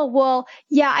like, oh, well,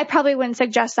 yeah, I probably wouldn't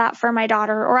suggest that for my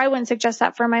daughter, or I wouldn't suggest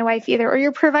that for my wife either. Or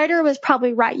your provider was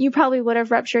probably right. You probably would have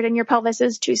ruptured and your pelvis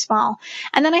is too small.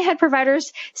 And then I had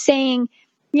providers saying,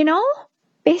 you know,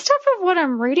 based off of what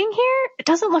I'm reading here, it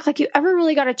doesn't look like you ever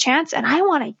really got a chance. And I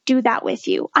want to do that with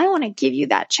you. I want to give you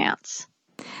that chance.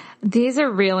 These are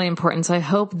really important. So I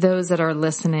hope those that are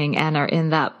listening and are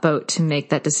in that boat to make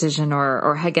that decision,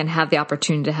 or again, have the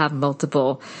opportunity to have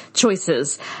multiple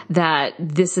choices, that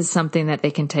this is something that they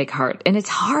can take heart. And it's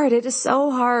hard. It is so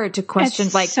hard to question.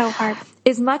 It's like, so hard.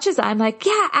 As much as I'm like,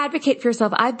 yeah, advocate for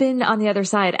yourself. I've been on the other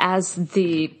side as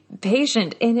the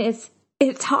patient, and it's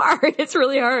hard. It's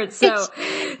really hard. So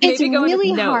it's maybe go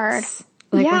really into hard. notes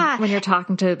Like Yeah. when you're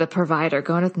talking to the provider,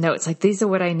 going with notes, like these are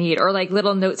what I need, or like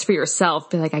little notes for yourself.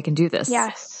 Be like, I can do this.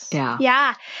 Yes. Yeah.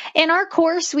 Yeah. In our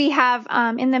course, we have,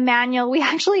 in the manual, we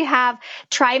actually have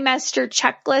trimester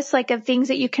checklists, like of things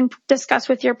that you can discuss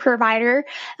with your provider,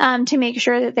 to make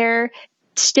sure that they're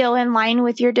still in line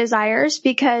with your desires,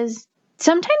 because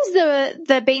sometimes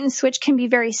the bait and switch can be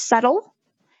very subtle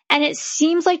and it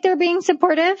seems like they're being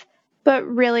supportive, but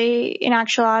really in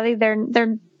actuality,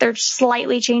 they're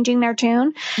slightly changing their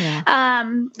tune. Yeah.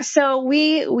 So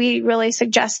we really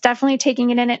suggest definitely taking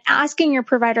it in and asking your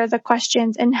provider the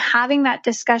questions and having that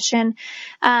discussion,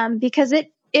 because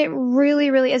it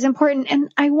really, really is important.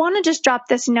 And I want to just drop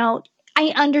this note.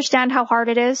 I understand how hard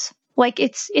it is. Like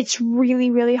it's really,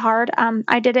 really hard.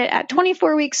 I did it at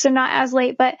 24 weeks, so not as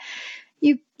late, but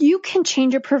you can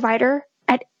change a provider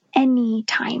at any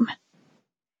time.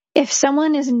 If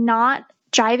someone is not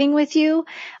jiving with you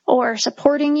or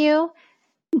supporting you,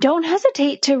 don't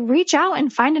hesitate to reach out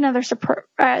and find another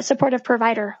supportive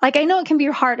provider. Like, I know it can be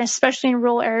hard, especially in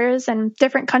rural areas and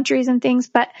different countries and things,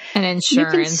 but and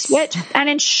insurance. You can switch. And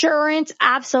insurance,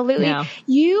 absolutely. Yeah.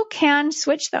 You can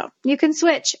switch though. You can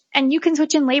switch, and you can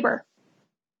switch in labor.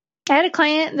 I had a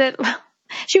client that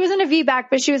she wasn't a VBAC,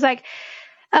 but she was like,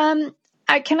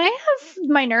 can I have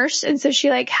my nurse? And so she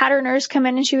like had her nurse come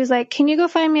in and she was like, can you go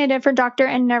find me a different doctor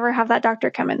and never have that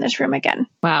doctor come in this room again?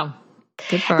 Wow.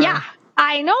 Good for her. Yeah,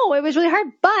 I know it was really hard,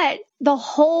 but the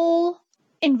whole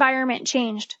environment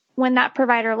changed when that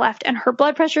provider left, and her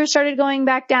blood pressure started going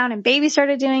back down and baby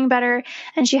started doing better,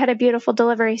 and she had a beautiful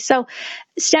delivery. So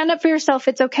stand up for yourself.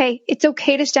 It's okay. It's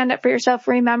okay to stand up for yourself.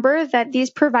 Remember that these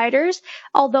providers,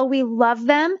 although we love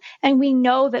them and we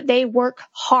know that they work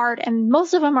hard and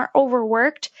most of them are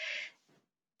overworked,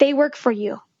 they work for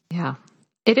you. Yeah.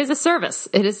 It is a service.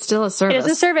 It is still a service. It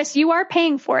is a service. You are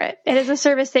paying for it. It is a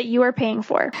service that you are paying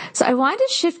for. So I wanted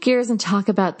to shift gears and talk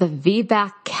about the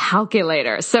VBAC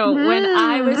calculator. So when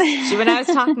I was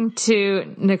talking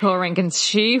to Nicole Rinkins,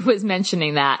 she was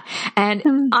mentioning that. And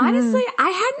honestly, I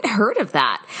hadn't heard of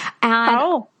that.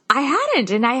 And I hadn't,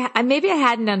 and I maybe I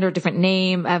hadn't under a different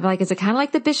name. Of like, is it kind of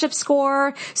like the Bishop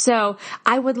score? So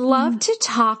I would love to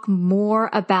talk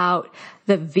more about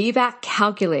the VBAC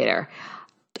calculator.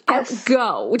 Yes.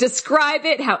 Go. Describe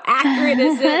it. How accurate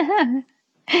is it?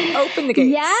 Open the gates.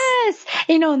 Yes.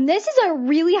 And this is a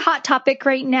really hot topic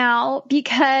right now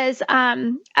because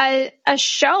a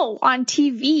show on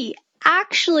TV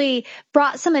actually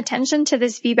brought some attention to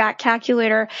this VBAC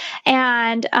calculator,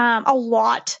 and a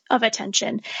lot of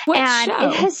attention. What and show?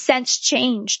 It has since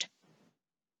changed.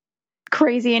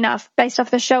 Crazy enough, based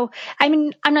off the show. I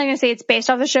mean, I'm not going to say it's based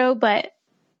off the show, but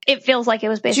it feels like it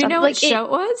was based off. Do you know what show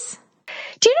it was?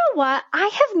 Do you know what? I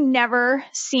have never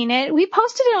seen it. We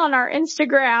posted it on our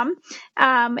Instagram.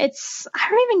 I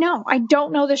don't even know. I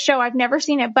don't know the show. I've never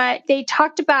seen it, but they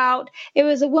talked about, it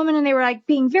was a woman and they were like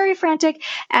being very frantic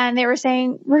and they were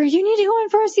saying, well, you need to go in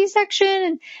for a C-section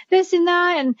and this and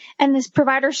that. And this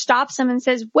provider stops them and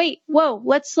says, wait, whoa,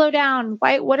 let's slow down.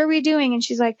 What are we doing? And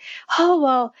she's like,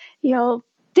 oh, well,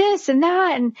 this and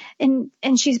that.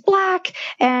 And she's black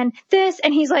and this.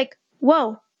 And he's like,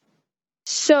 whoa.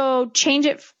 So change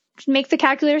it, make the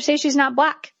calculator say she's not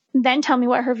black. Then tell me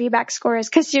what her VBAC score is.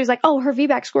 Cause she was like, oh, her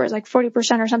VBAC score is like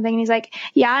 40% or something. And he's like,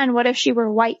 yeah. And what if she were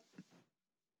white?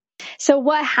 So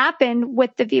what happened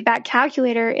with the VBAC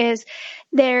calculator is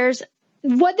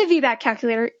what the VBAC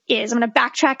calculator is. I'm going to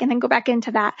backtrack and then go back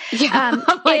into that. Yeah,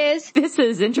 this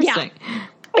is interesting. Yeah.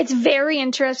 It's very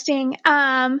interesting.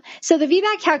 So the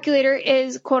VBAC calculator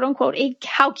is quote unquote a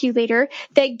calculator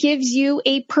that gives you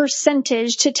a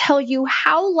percentage to tell you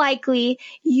how likely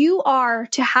you are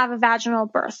to have a vaginal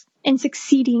birth and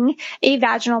succeeding a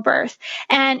vaginal birth.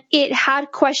 And it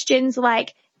had questions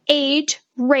like age,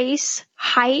 race,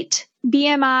 height,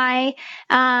 BMI,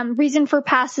 reason for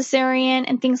past cesarean,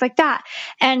 and things like that.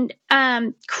 And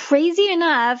crazy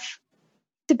enough,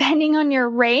 depending on your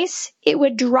race, it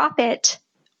would drop it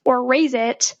or raise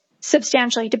it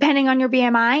substantially. Depending on your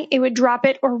BMI, it would drop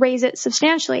it or raise it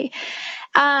substantially.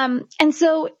 And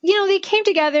so, they came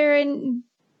together, and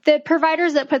the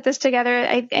providers that put this together,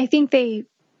 I think they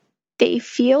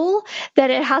feel that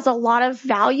it has a lot of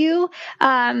value.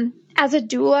 As a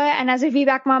doula and as a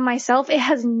VBAC mom myself, it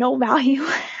has no value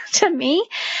to me.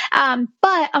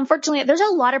 But unfortunately, there's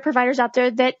a lot of providers out there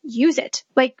that use it,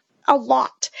 like a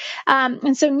lot.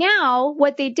 And so now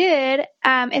what they did,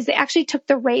 is they actually took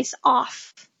the race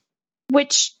off,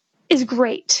 which is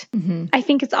great. Mm-hmm. I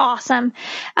think it's awesome.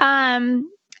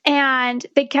 And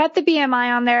they kept the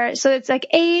BMI on there. So it's like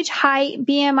age, height,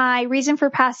 BMI, reason for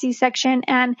past C-section.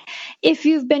 And if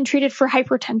you've been treated for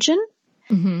hypertension,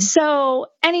 So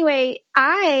anyway,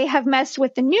 I have messed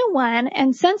with the new one.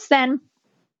 And since then,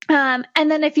 and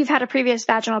then if you've had a previous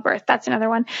vaginal birth, that's another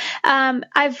one.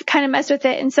 I've kind of messed with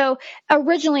it. And so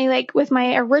originally, like with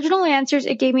my original answers,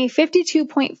 it gave me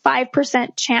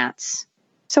 52.5% chance.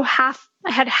 So I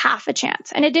had half a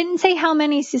chance. And it didn't say how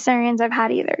many cesareans I've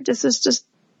had either. This was just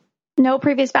no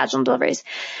previous vaginal deliveries.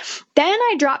 Then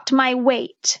I dropped my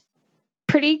weight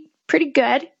pretty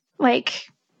good, like,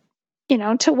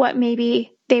 to what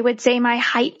maybe they would say my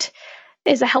height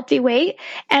is a healthy weight,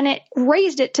 and it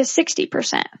raised it to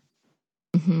 60%.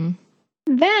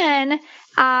 Then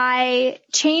I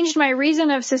changed my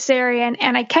reason of cesarean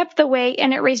and I kept the weight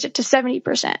and it raised it to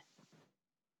 70%.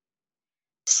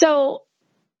 So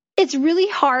it's really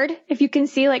hard, if you can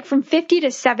see, like from 50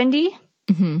 to 70.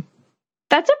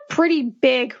 That's a pretty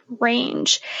big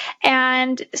range.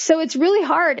 And so it's really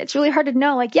hard. It's really hard to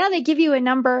know. Like, yeah, they give you a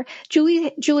number.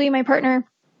 Julie, my partner,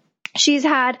 she's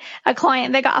had a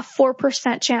client that got a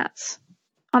 4% chance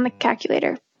on the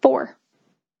calculator. 4.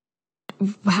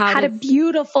 Had a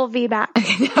beautiful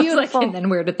VBAC. Beautiful. And then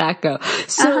where did that go?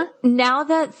 So now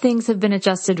that things have been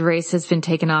adjusted, race has been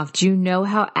taken off, do you know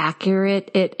how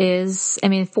accurate it is? I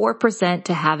mean, 4%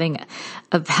 to having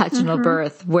a vaginal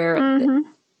birth where...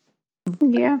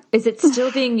 Yeah. Is it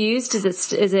still being used?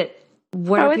 Is it,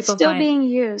 what are people it's still being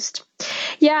used.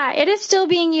 Yeah, it is still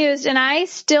being used, and I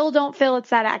still don't feel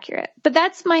it's that accurate, but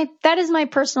that is my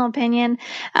personal opinion.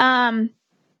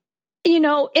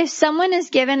 If someone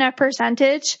is given a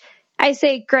percentage, I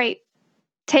say, great,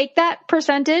 take that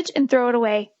percentage and throw it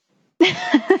away.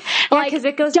 Because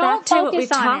it goes back to what we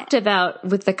talked about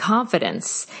with the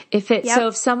confidence. So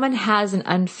if someone has an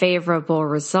unfavorable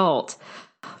result,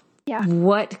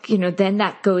 then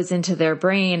that goes into their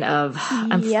brain of,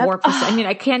 I'm 4%. I mean,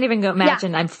 I can't even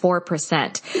imagine I'm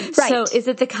 4%. Right. So is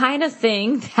it the kind of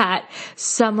thing that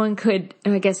someone could,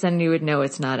 I guess then you would know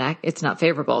it's not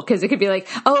favorable, because it could be like,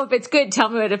 oh, if it's good, tell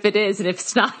me what if it is. And if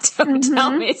it's not, don't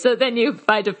tell me. So then you,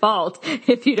 by default,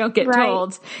 if you don't get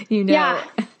told, Yeah.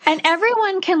 And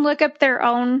everyone can look up their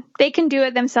own, they can do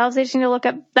it themselves. They just need to look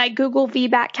up like Google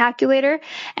VBAC calculator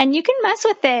and you can mess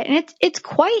with it. And it's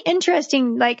quite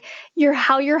interesting. Like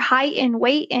how your height and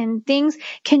weight and things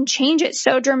can change it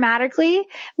so dramatically,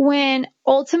 when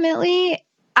ultimately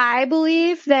I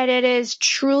believe that it is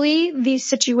truly the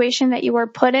situation that you are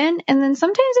put in. And then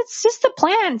sometimes it's just the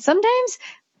plan. Sometimes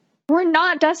we're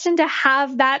not destined to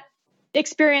have that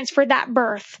experience for that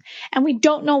birth, and we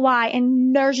don't know why,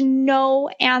 and there's no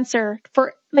answer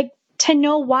for to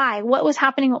know why, what was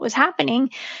happening,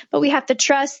 but we have to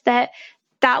trust that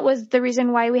was the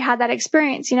reason why we had that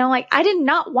experience. I did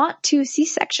not want 2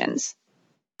 C-sections.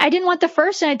 I didn't want the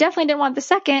first, and I definitely didn't want the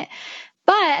second,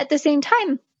 but at the same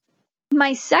time,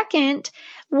 my second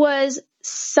was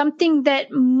something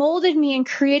that molded me and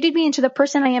created me into the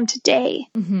person I am today.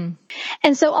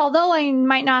 And so although I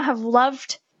might not have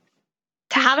loved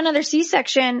to have another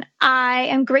C-section, I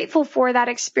am grateful for that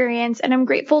experience, and I'm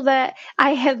grateful that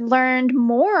I had learned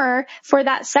more for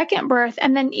that second birth,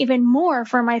 and then even more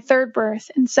for my third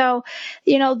birth. And so,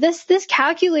 this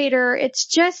calculator, it's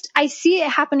just, I see it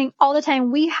happening all the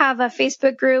time. We have a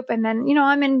Facebook group, and then,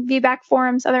 I'm in VBAC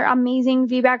forums, other amazing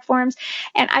VBAC forums,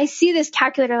 and I see this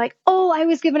calculator like, oh, I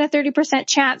was given a 30%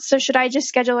 chance, so should I just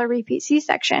schedule a repeat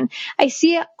C-section? I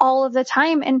see it all of the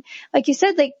time. And like you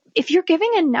said, if you're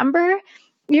giving a number,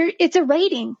 it's a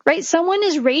rating, right? Someone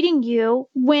is rating you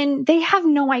when they have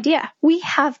no idea. We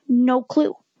have no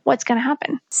clue what's going to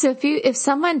happen. So if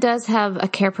someone does have a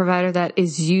care provider that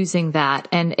is using that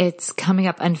and it's coming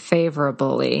up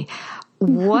unfavorably,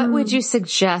 what would you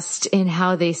suggest in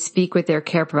how they speak with their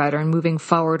care provider and moving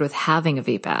forward with having a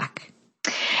VBAC?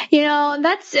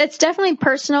 It's definitely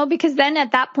personal, because then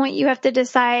at that point you have to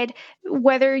decide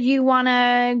whether you want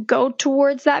to go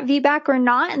towards that VBAC or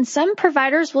not. And some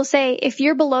providers will say, if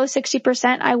you're below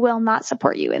 60%, I will not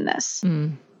support you in this,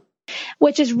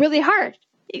 which is really hard,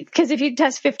 because if you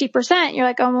test 50%, you're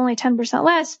like, oh, I'm only 10%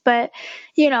 less. But,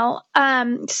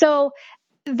 so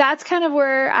that's kind of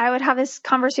where I would have this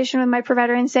conversation with my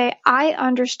provider and say, I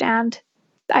understand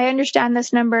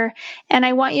this number, and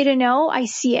I want you to know I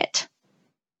see it.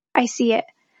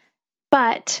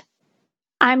 But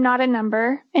I'm not a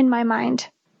number in my mind.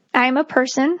 I'm a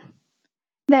person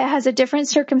that has a different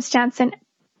circumstance than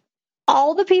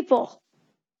all the people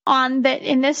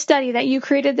in this study that you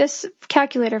created this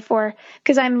calculator for,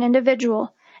 because I'm an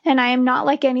individual and I am not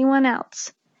like anyone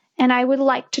else. And I would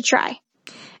like to try.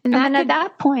 And then at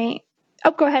that point,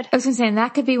 go ahead. I was going to say, and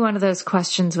that could be one of those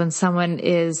questions when someone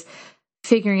is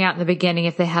figuring out in the beginning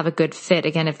if they have a good fit.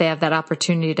 Again, if they have that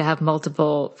opportunity to have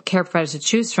multiple care providers to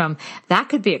choose from, that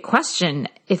could be a question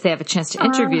if they have a chance to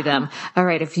interview them. All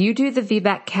right, if you do the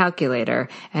VBAC calculator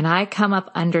and I come up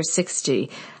under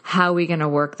 60, how are we going to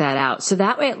work that out? So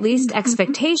that way, at least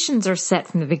expectations are set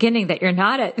from the beginning that you're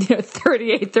not at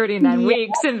 38, 39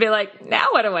 weeks and be like, now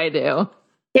what do I do?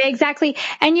 Yeah, exactly.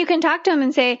 And you can talk to them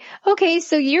and say, okay,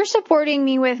 so you're supporting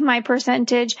me with my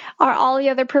percentage. Are all the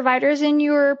other providers in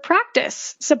your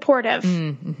practice supportive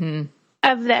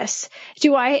of this?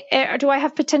 Do I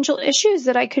have potential issues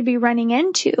that I could be running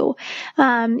into?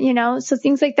 So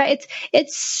things like that.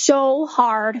 It's so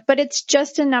hard, but it's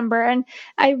just a number. And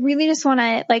I really just want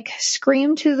to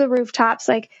scream to the rooftops,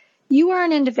 you are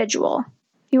an individual.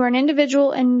 You are an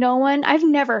individual, and no one,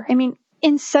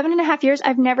 in 7.5 years,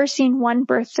 I've never seen one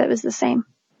birth that was the same.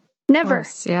 Never.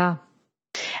 Course, yeah.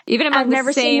 Even among I've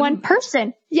never seen one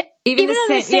person. Yeah. Even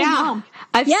the same mom.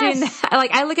 I've seen that.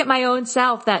 I look at my own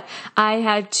self that I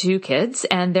had 2 kids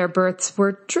and their births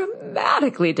were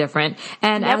dramatically different.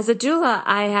 And as a doula,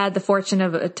 I had the fortune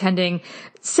of attending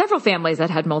several families that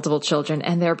had multiple children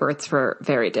and their births were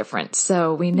very different.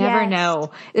 So we never know.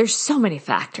 There's so many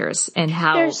factors in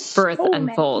how birth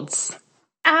unfolds.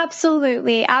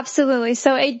 Absolutely. Absolutely.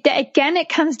 So it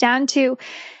comes down to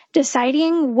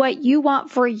deciding what you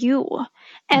want for you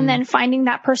and then finding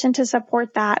that person to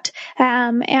support that.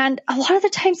 And a lot of the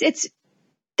times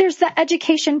there's the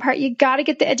education part. You got to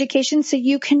get the education so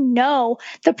you can know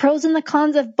the pros and the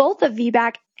cons of both a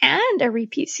VBAC and a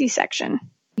repeat C-section.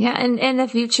 Yeah. And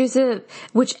if you choose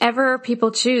whichever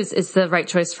people choose is the right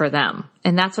choice for them.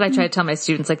 And that's what I try to tell my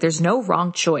students. There's no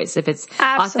wrong choice if it's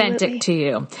authentic to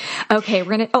you. Okay.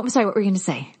 I'm sorry. What were you going to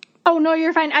say? Oh, no,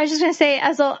 you're fine. I was just going to say,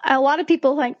 as a lot of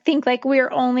people think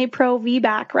we're only pro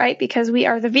VBAC, right? Because we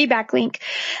are the VBAC link.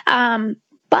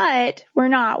 But we're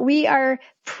not. We are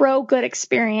pro good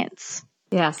experience.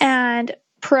 Yes. And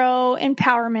pro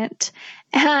empowerment.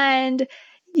 And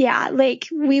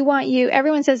we want you,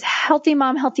 everyone says healthy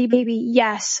mom, healthy baby.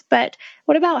 Yes. But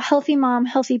what about healthy mom,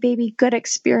 healthy baby, good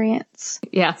experience?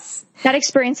 Yes. That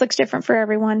experience looks different for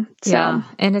everyone. So. Yeah.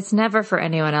 And it's never for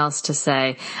anyone else to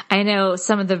say. I know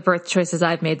some of the birth choices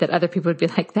I've made that other people would be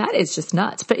like, that is just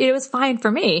nuts, but it was fine for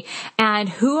me. And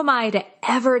who am I to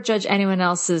ever judge anyone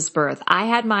else's birth? I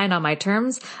had mine on my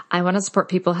terms. I want to support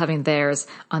people having theirs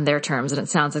on their terms. And it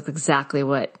sounds like exactly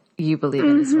what you believe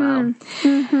in as well.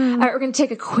 All right, we're going to take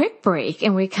a quick break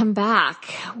and we come back.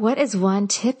 What is one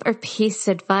tip or piece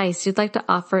of advice you'd like to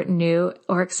offer new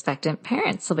or expectant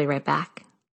parents? We'll be right back.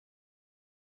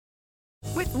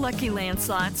 With Lucky Land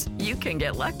Slots, you can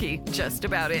get lucky just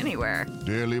about anywhere.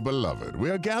 Dearly beloved,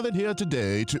 we are gathered here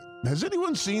today to... Has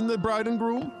anyone seen the bride and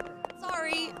groom?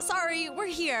 Sorry, we're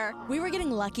here. We were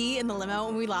getting lucky in the limo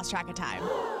and we lost track of time.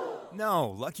 No,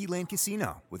 Lucky Land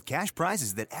Casino, with cash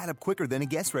prizes that add up quicker than a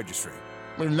guest registry.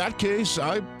 In that case,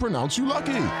 I pronounce you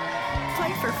lucky.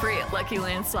 Play for free at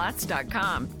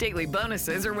LuckyLandSlots.com. Daily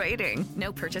bonuses are waiting.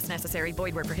 No purchase necessary.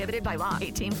 Void where prohibited by law.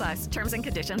 18+. Terms and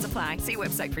conditions apply. See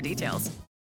website for details.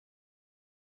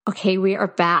 Okay, we are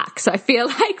back. So I feel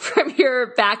like from your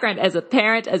background as a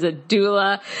parent, as a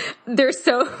doula, there's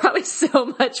probably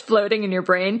so much floating in your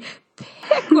brain.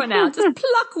 Pick one out. Just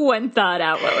pluck one thought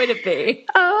out. What would it be?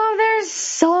 Oh, there's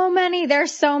so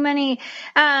many.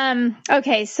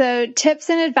 Okay, so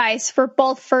tips and advice for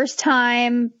both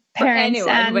first-time parents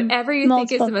anyone, and whatever you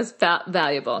multiple. think is the most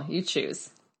valuable. You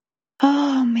choose.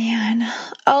 Oh man.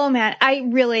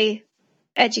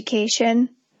 Education.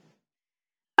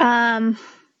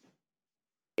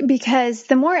 Because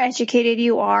the more educated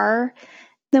you are,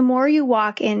 the more you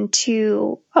walk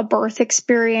into a birth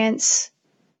experience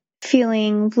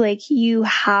feeling like you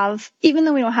have, even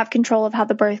though we don't have control of how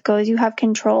the birth goes, you have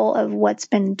control of what's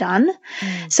been done.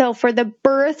 So for the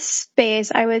birth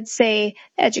space, I would say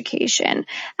education.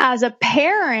 As a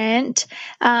parent,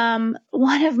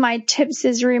 one of my tips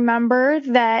is remember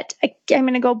that I'm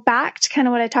going to go back to kind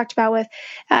of what I talked about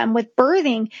with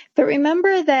birthing, but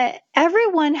remember that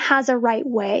everyone has a right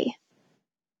way.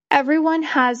 Everyone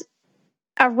has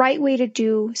a right way to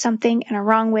do something and a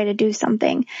wrong way to do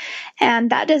something. And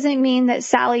that doesn't mean that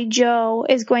Sally Joe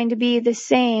is going to be the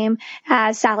same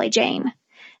as Sally Jane.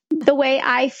 The way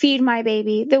I feed my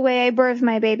baby, the way I birth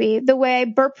my baby, the way I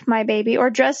burp my baby or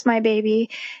dress my baby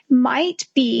might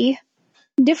be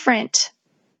different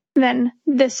than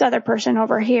this other person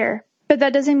over here. But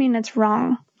that doesn't mean it's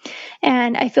wrong.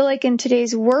 And I feel like in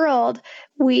today's world,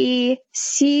 we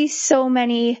see so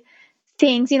many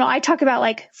things, I talk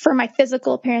about for my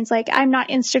physical appearance, I'm not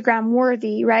Instagram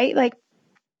worthy, right?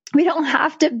 we don't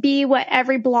have to be what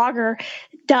every blogger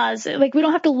does. Like, we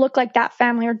don't have to look like that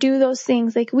family or do those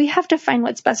things. Like, we have to find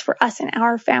what's best for us and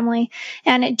our family.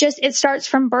 And it starts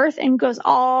from birth and goes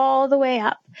all the way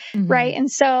up. Right. And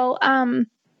so,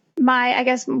 I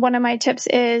guess one of my tips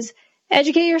is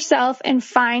educate yourself and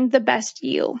find the best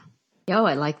you. Oh,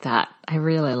 I like that. I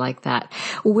really like that.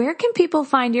 Where can people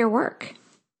find your work?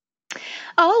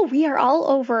 Oh, we are all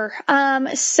over.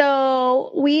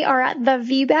 So we are at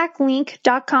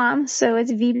thevbaclink.com. So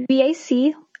it's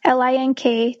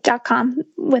VBACLINK.com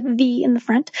with V in the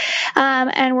front.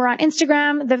 And we're on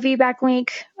Instagram, the VBAC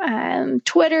Link,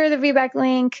 Twitter, the VBAC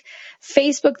Link,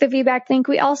 Facebook, the VBAC Link.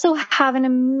 We also have an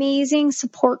amazing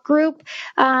support group,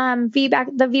 the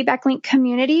VBAC Link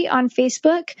community on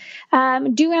Facebook.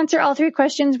 Do answer all 3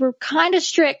 questions. We're kind of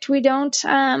strict. We don't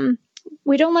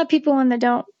let people in that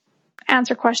don't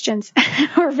answer questions.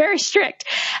 We're very strict.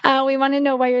 We want to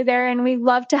know why you're there, and we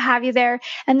love to have you there.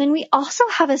 And then we also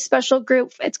have a special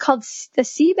group. It's called the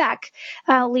CBAC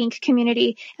Link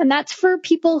community. And that's for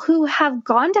people who have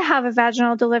gone to have a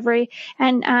vaginal delivery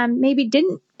and maybe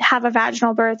didn't have a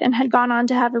vaginal birth and had gone on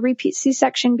to have a repeat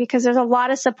C-section, because there's a lot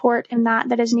of support in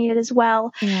that is needed as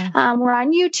well. Yeah. We're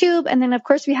on YouTube. And then, of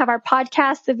course, we have our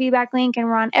podcast, the VBAC Link, and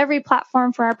we're on every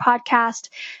platform for our podcast.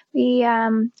 We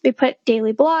put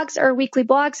daily blogs or weekly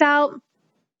blogs out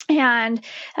and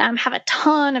have a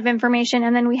ton of information.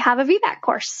 And then we have a VBAC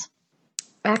course.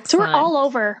 Excellent. So we're all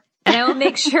over. And I will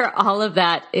make sure all of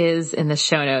that is in the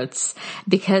show notes,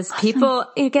 because people,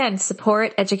 again,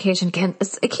 support education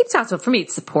it keeps out. So for me,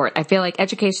 it's support. I feel like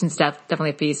education stuff,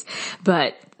 definitely a piece,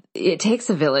 but it takes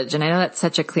a village. And I know that's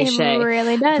such a cliche. It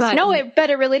really does. But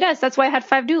it really does. That's why I had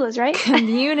 5 doulas, right?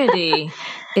 Community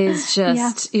is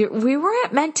just, we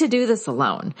weren't meant to do this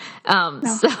alone. No.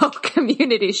 So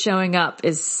community showing up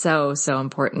is so, so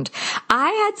important. I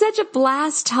had such a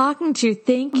blast talking to you.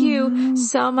 Thank you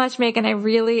so much, Megan. I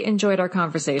really enjoyed our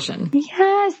conversation.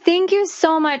 Yes. Thank you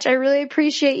so much. I really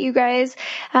appreciate you guys,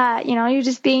 you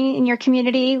just being in your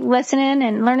community, listening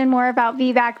and learning more about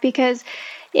VBAC, because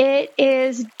it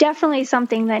is definitely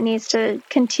something that needs to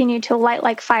continue to light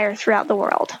like fire throughout the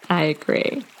world. I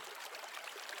agree.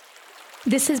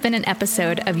 This has been an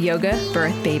episode of Yoga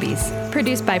Birth Babies,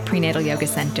 produced by Prenatal Yoga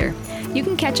Center. You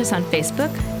can catch us on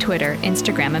Facebook, Twitter,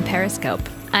 Instagram, and Periscope.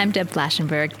 I'm Deb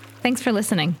Flaschenberg. Thanks for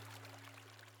listening.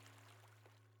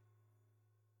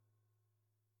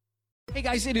 Hey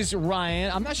guys, it is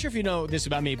Ryan. I'm not sure if you know this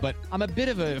about me, but I'm a bit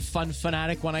of a fun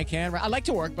fanatic when I can. I like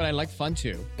to work, but I like fun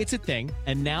too. It's a thing.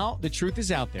 And now the truth is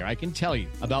out there. I can tell you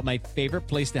about my favorite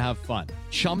place to have fun.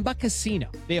 Chumba Casino.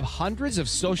 They have hundreds of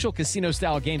social casino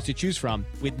style games to choose from,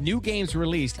 with new games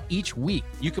released each week.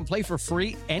 You can play for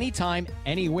free anytime,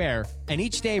 anywhere. And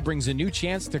each day brings a new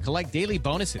chance to collect daily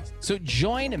bonuses. So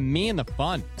join me in the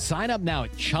fun. Sign up now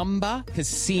at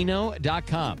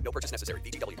ChumbaCasino.com. No purchase necessary.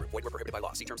 VGW Group. Void where prohibited by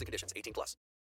law. See terms and conditions. 18+.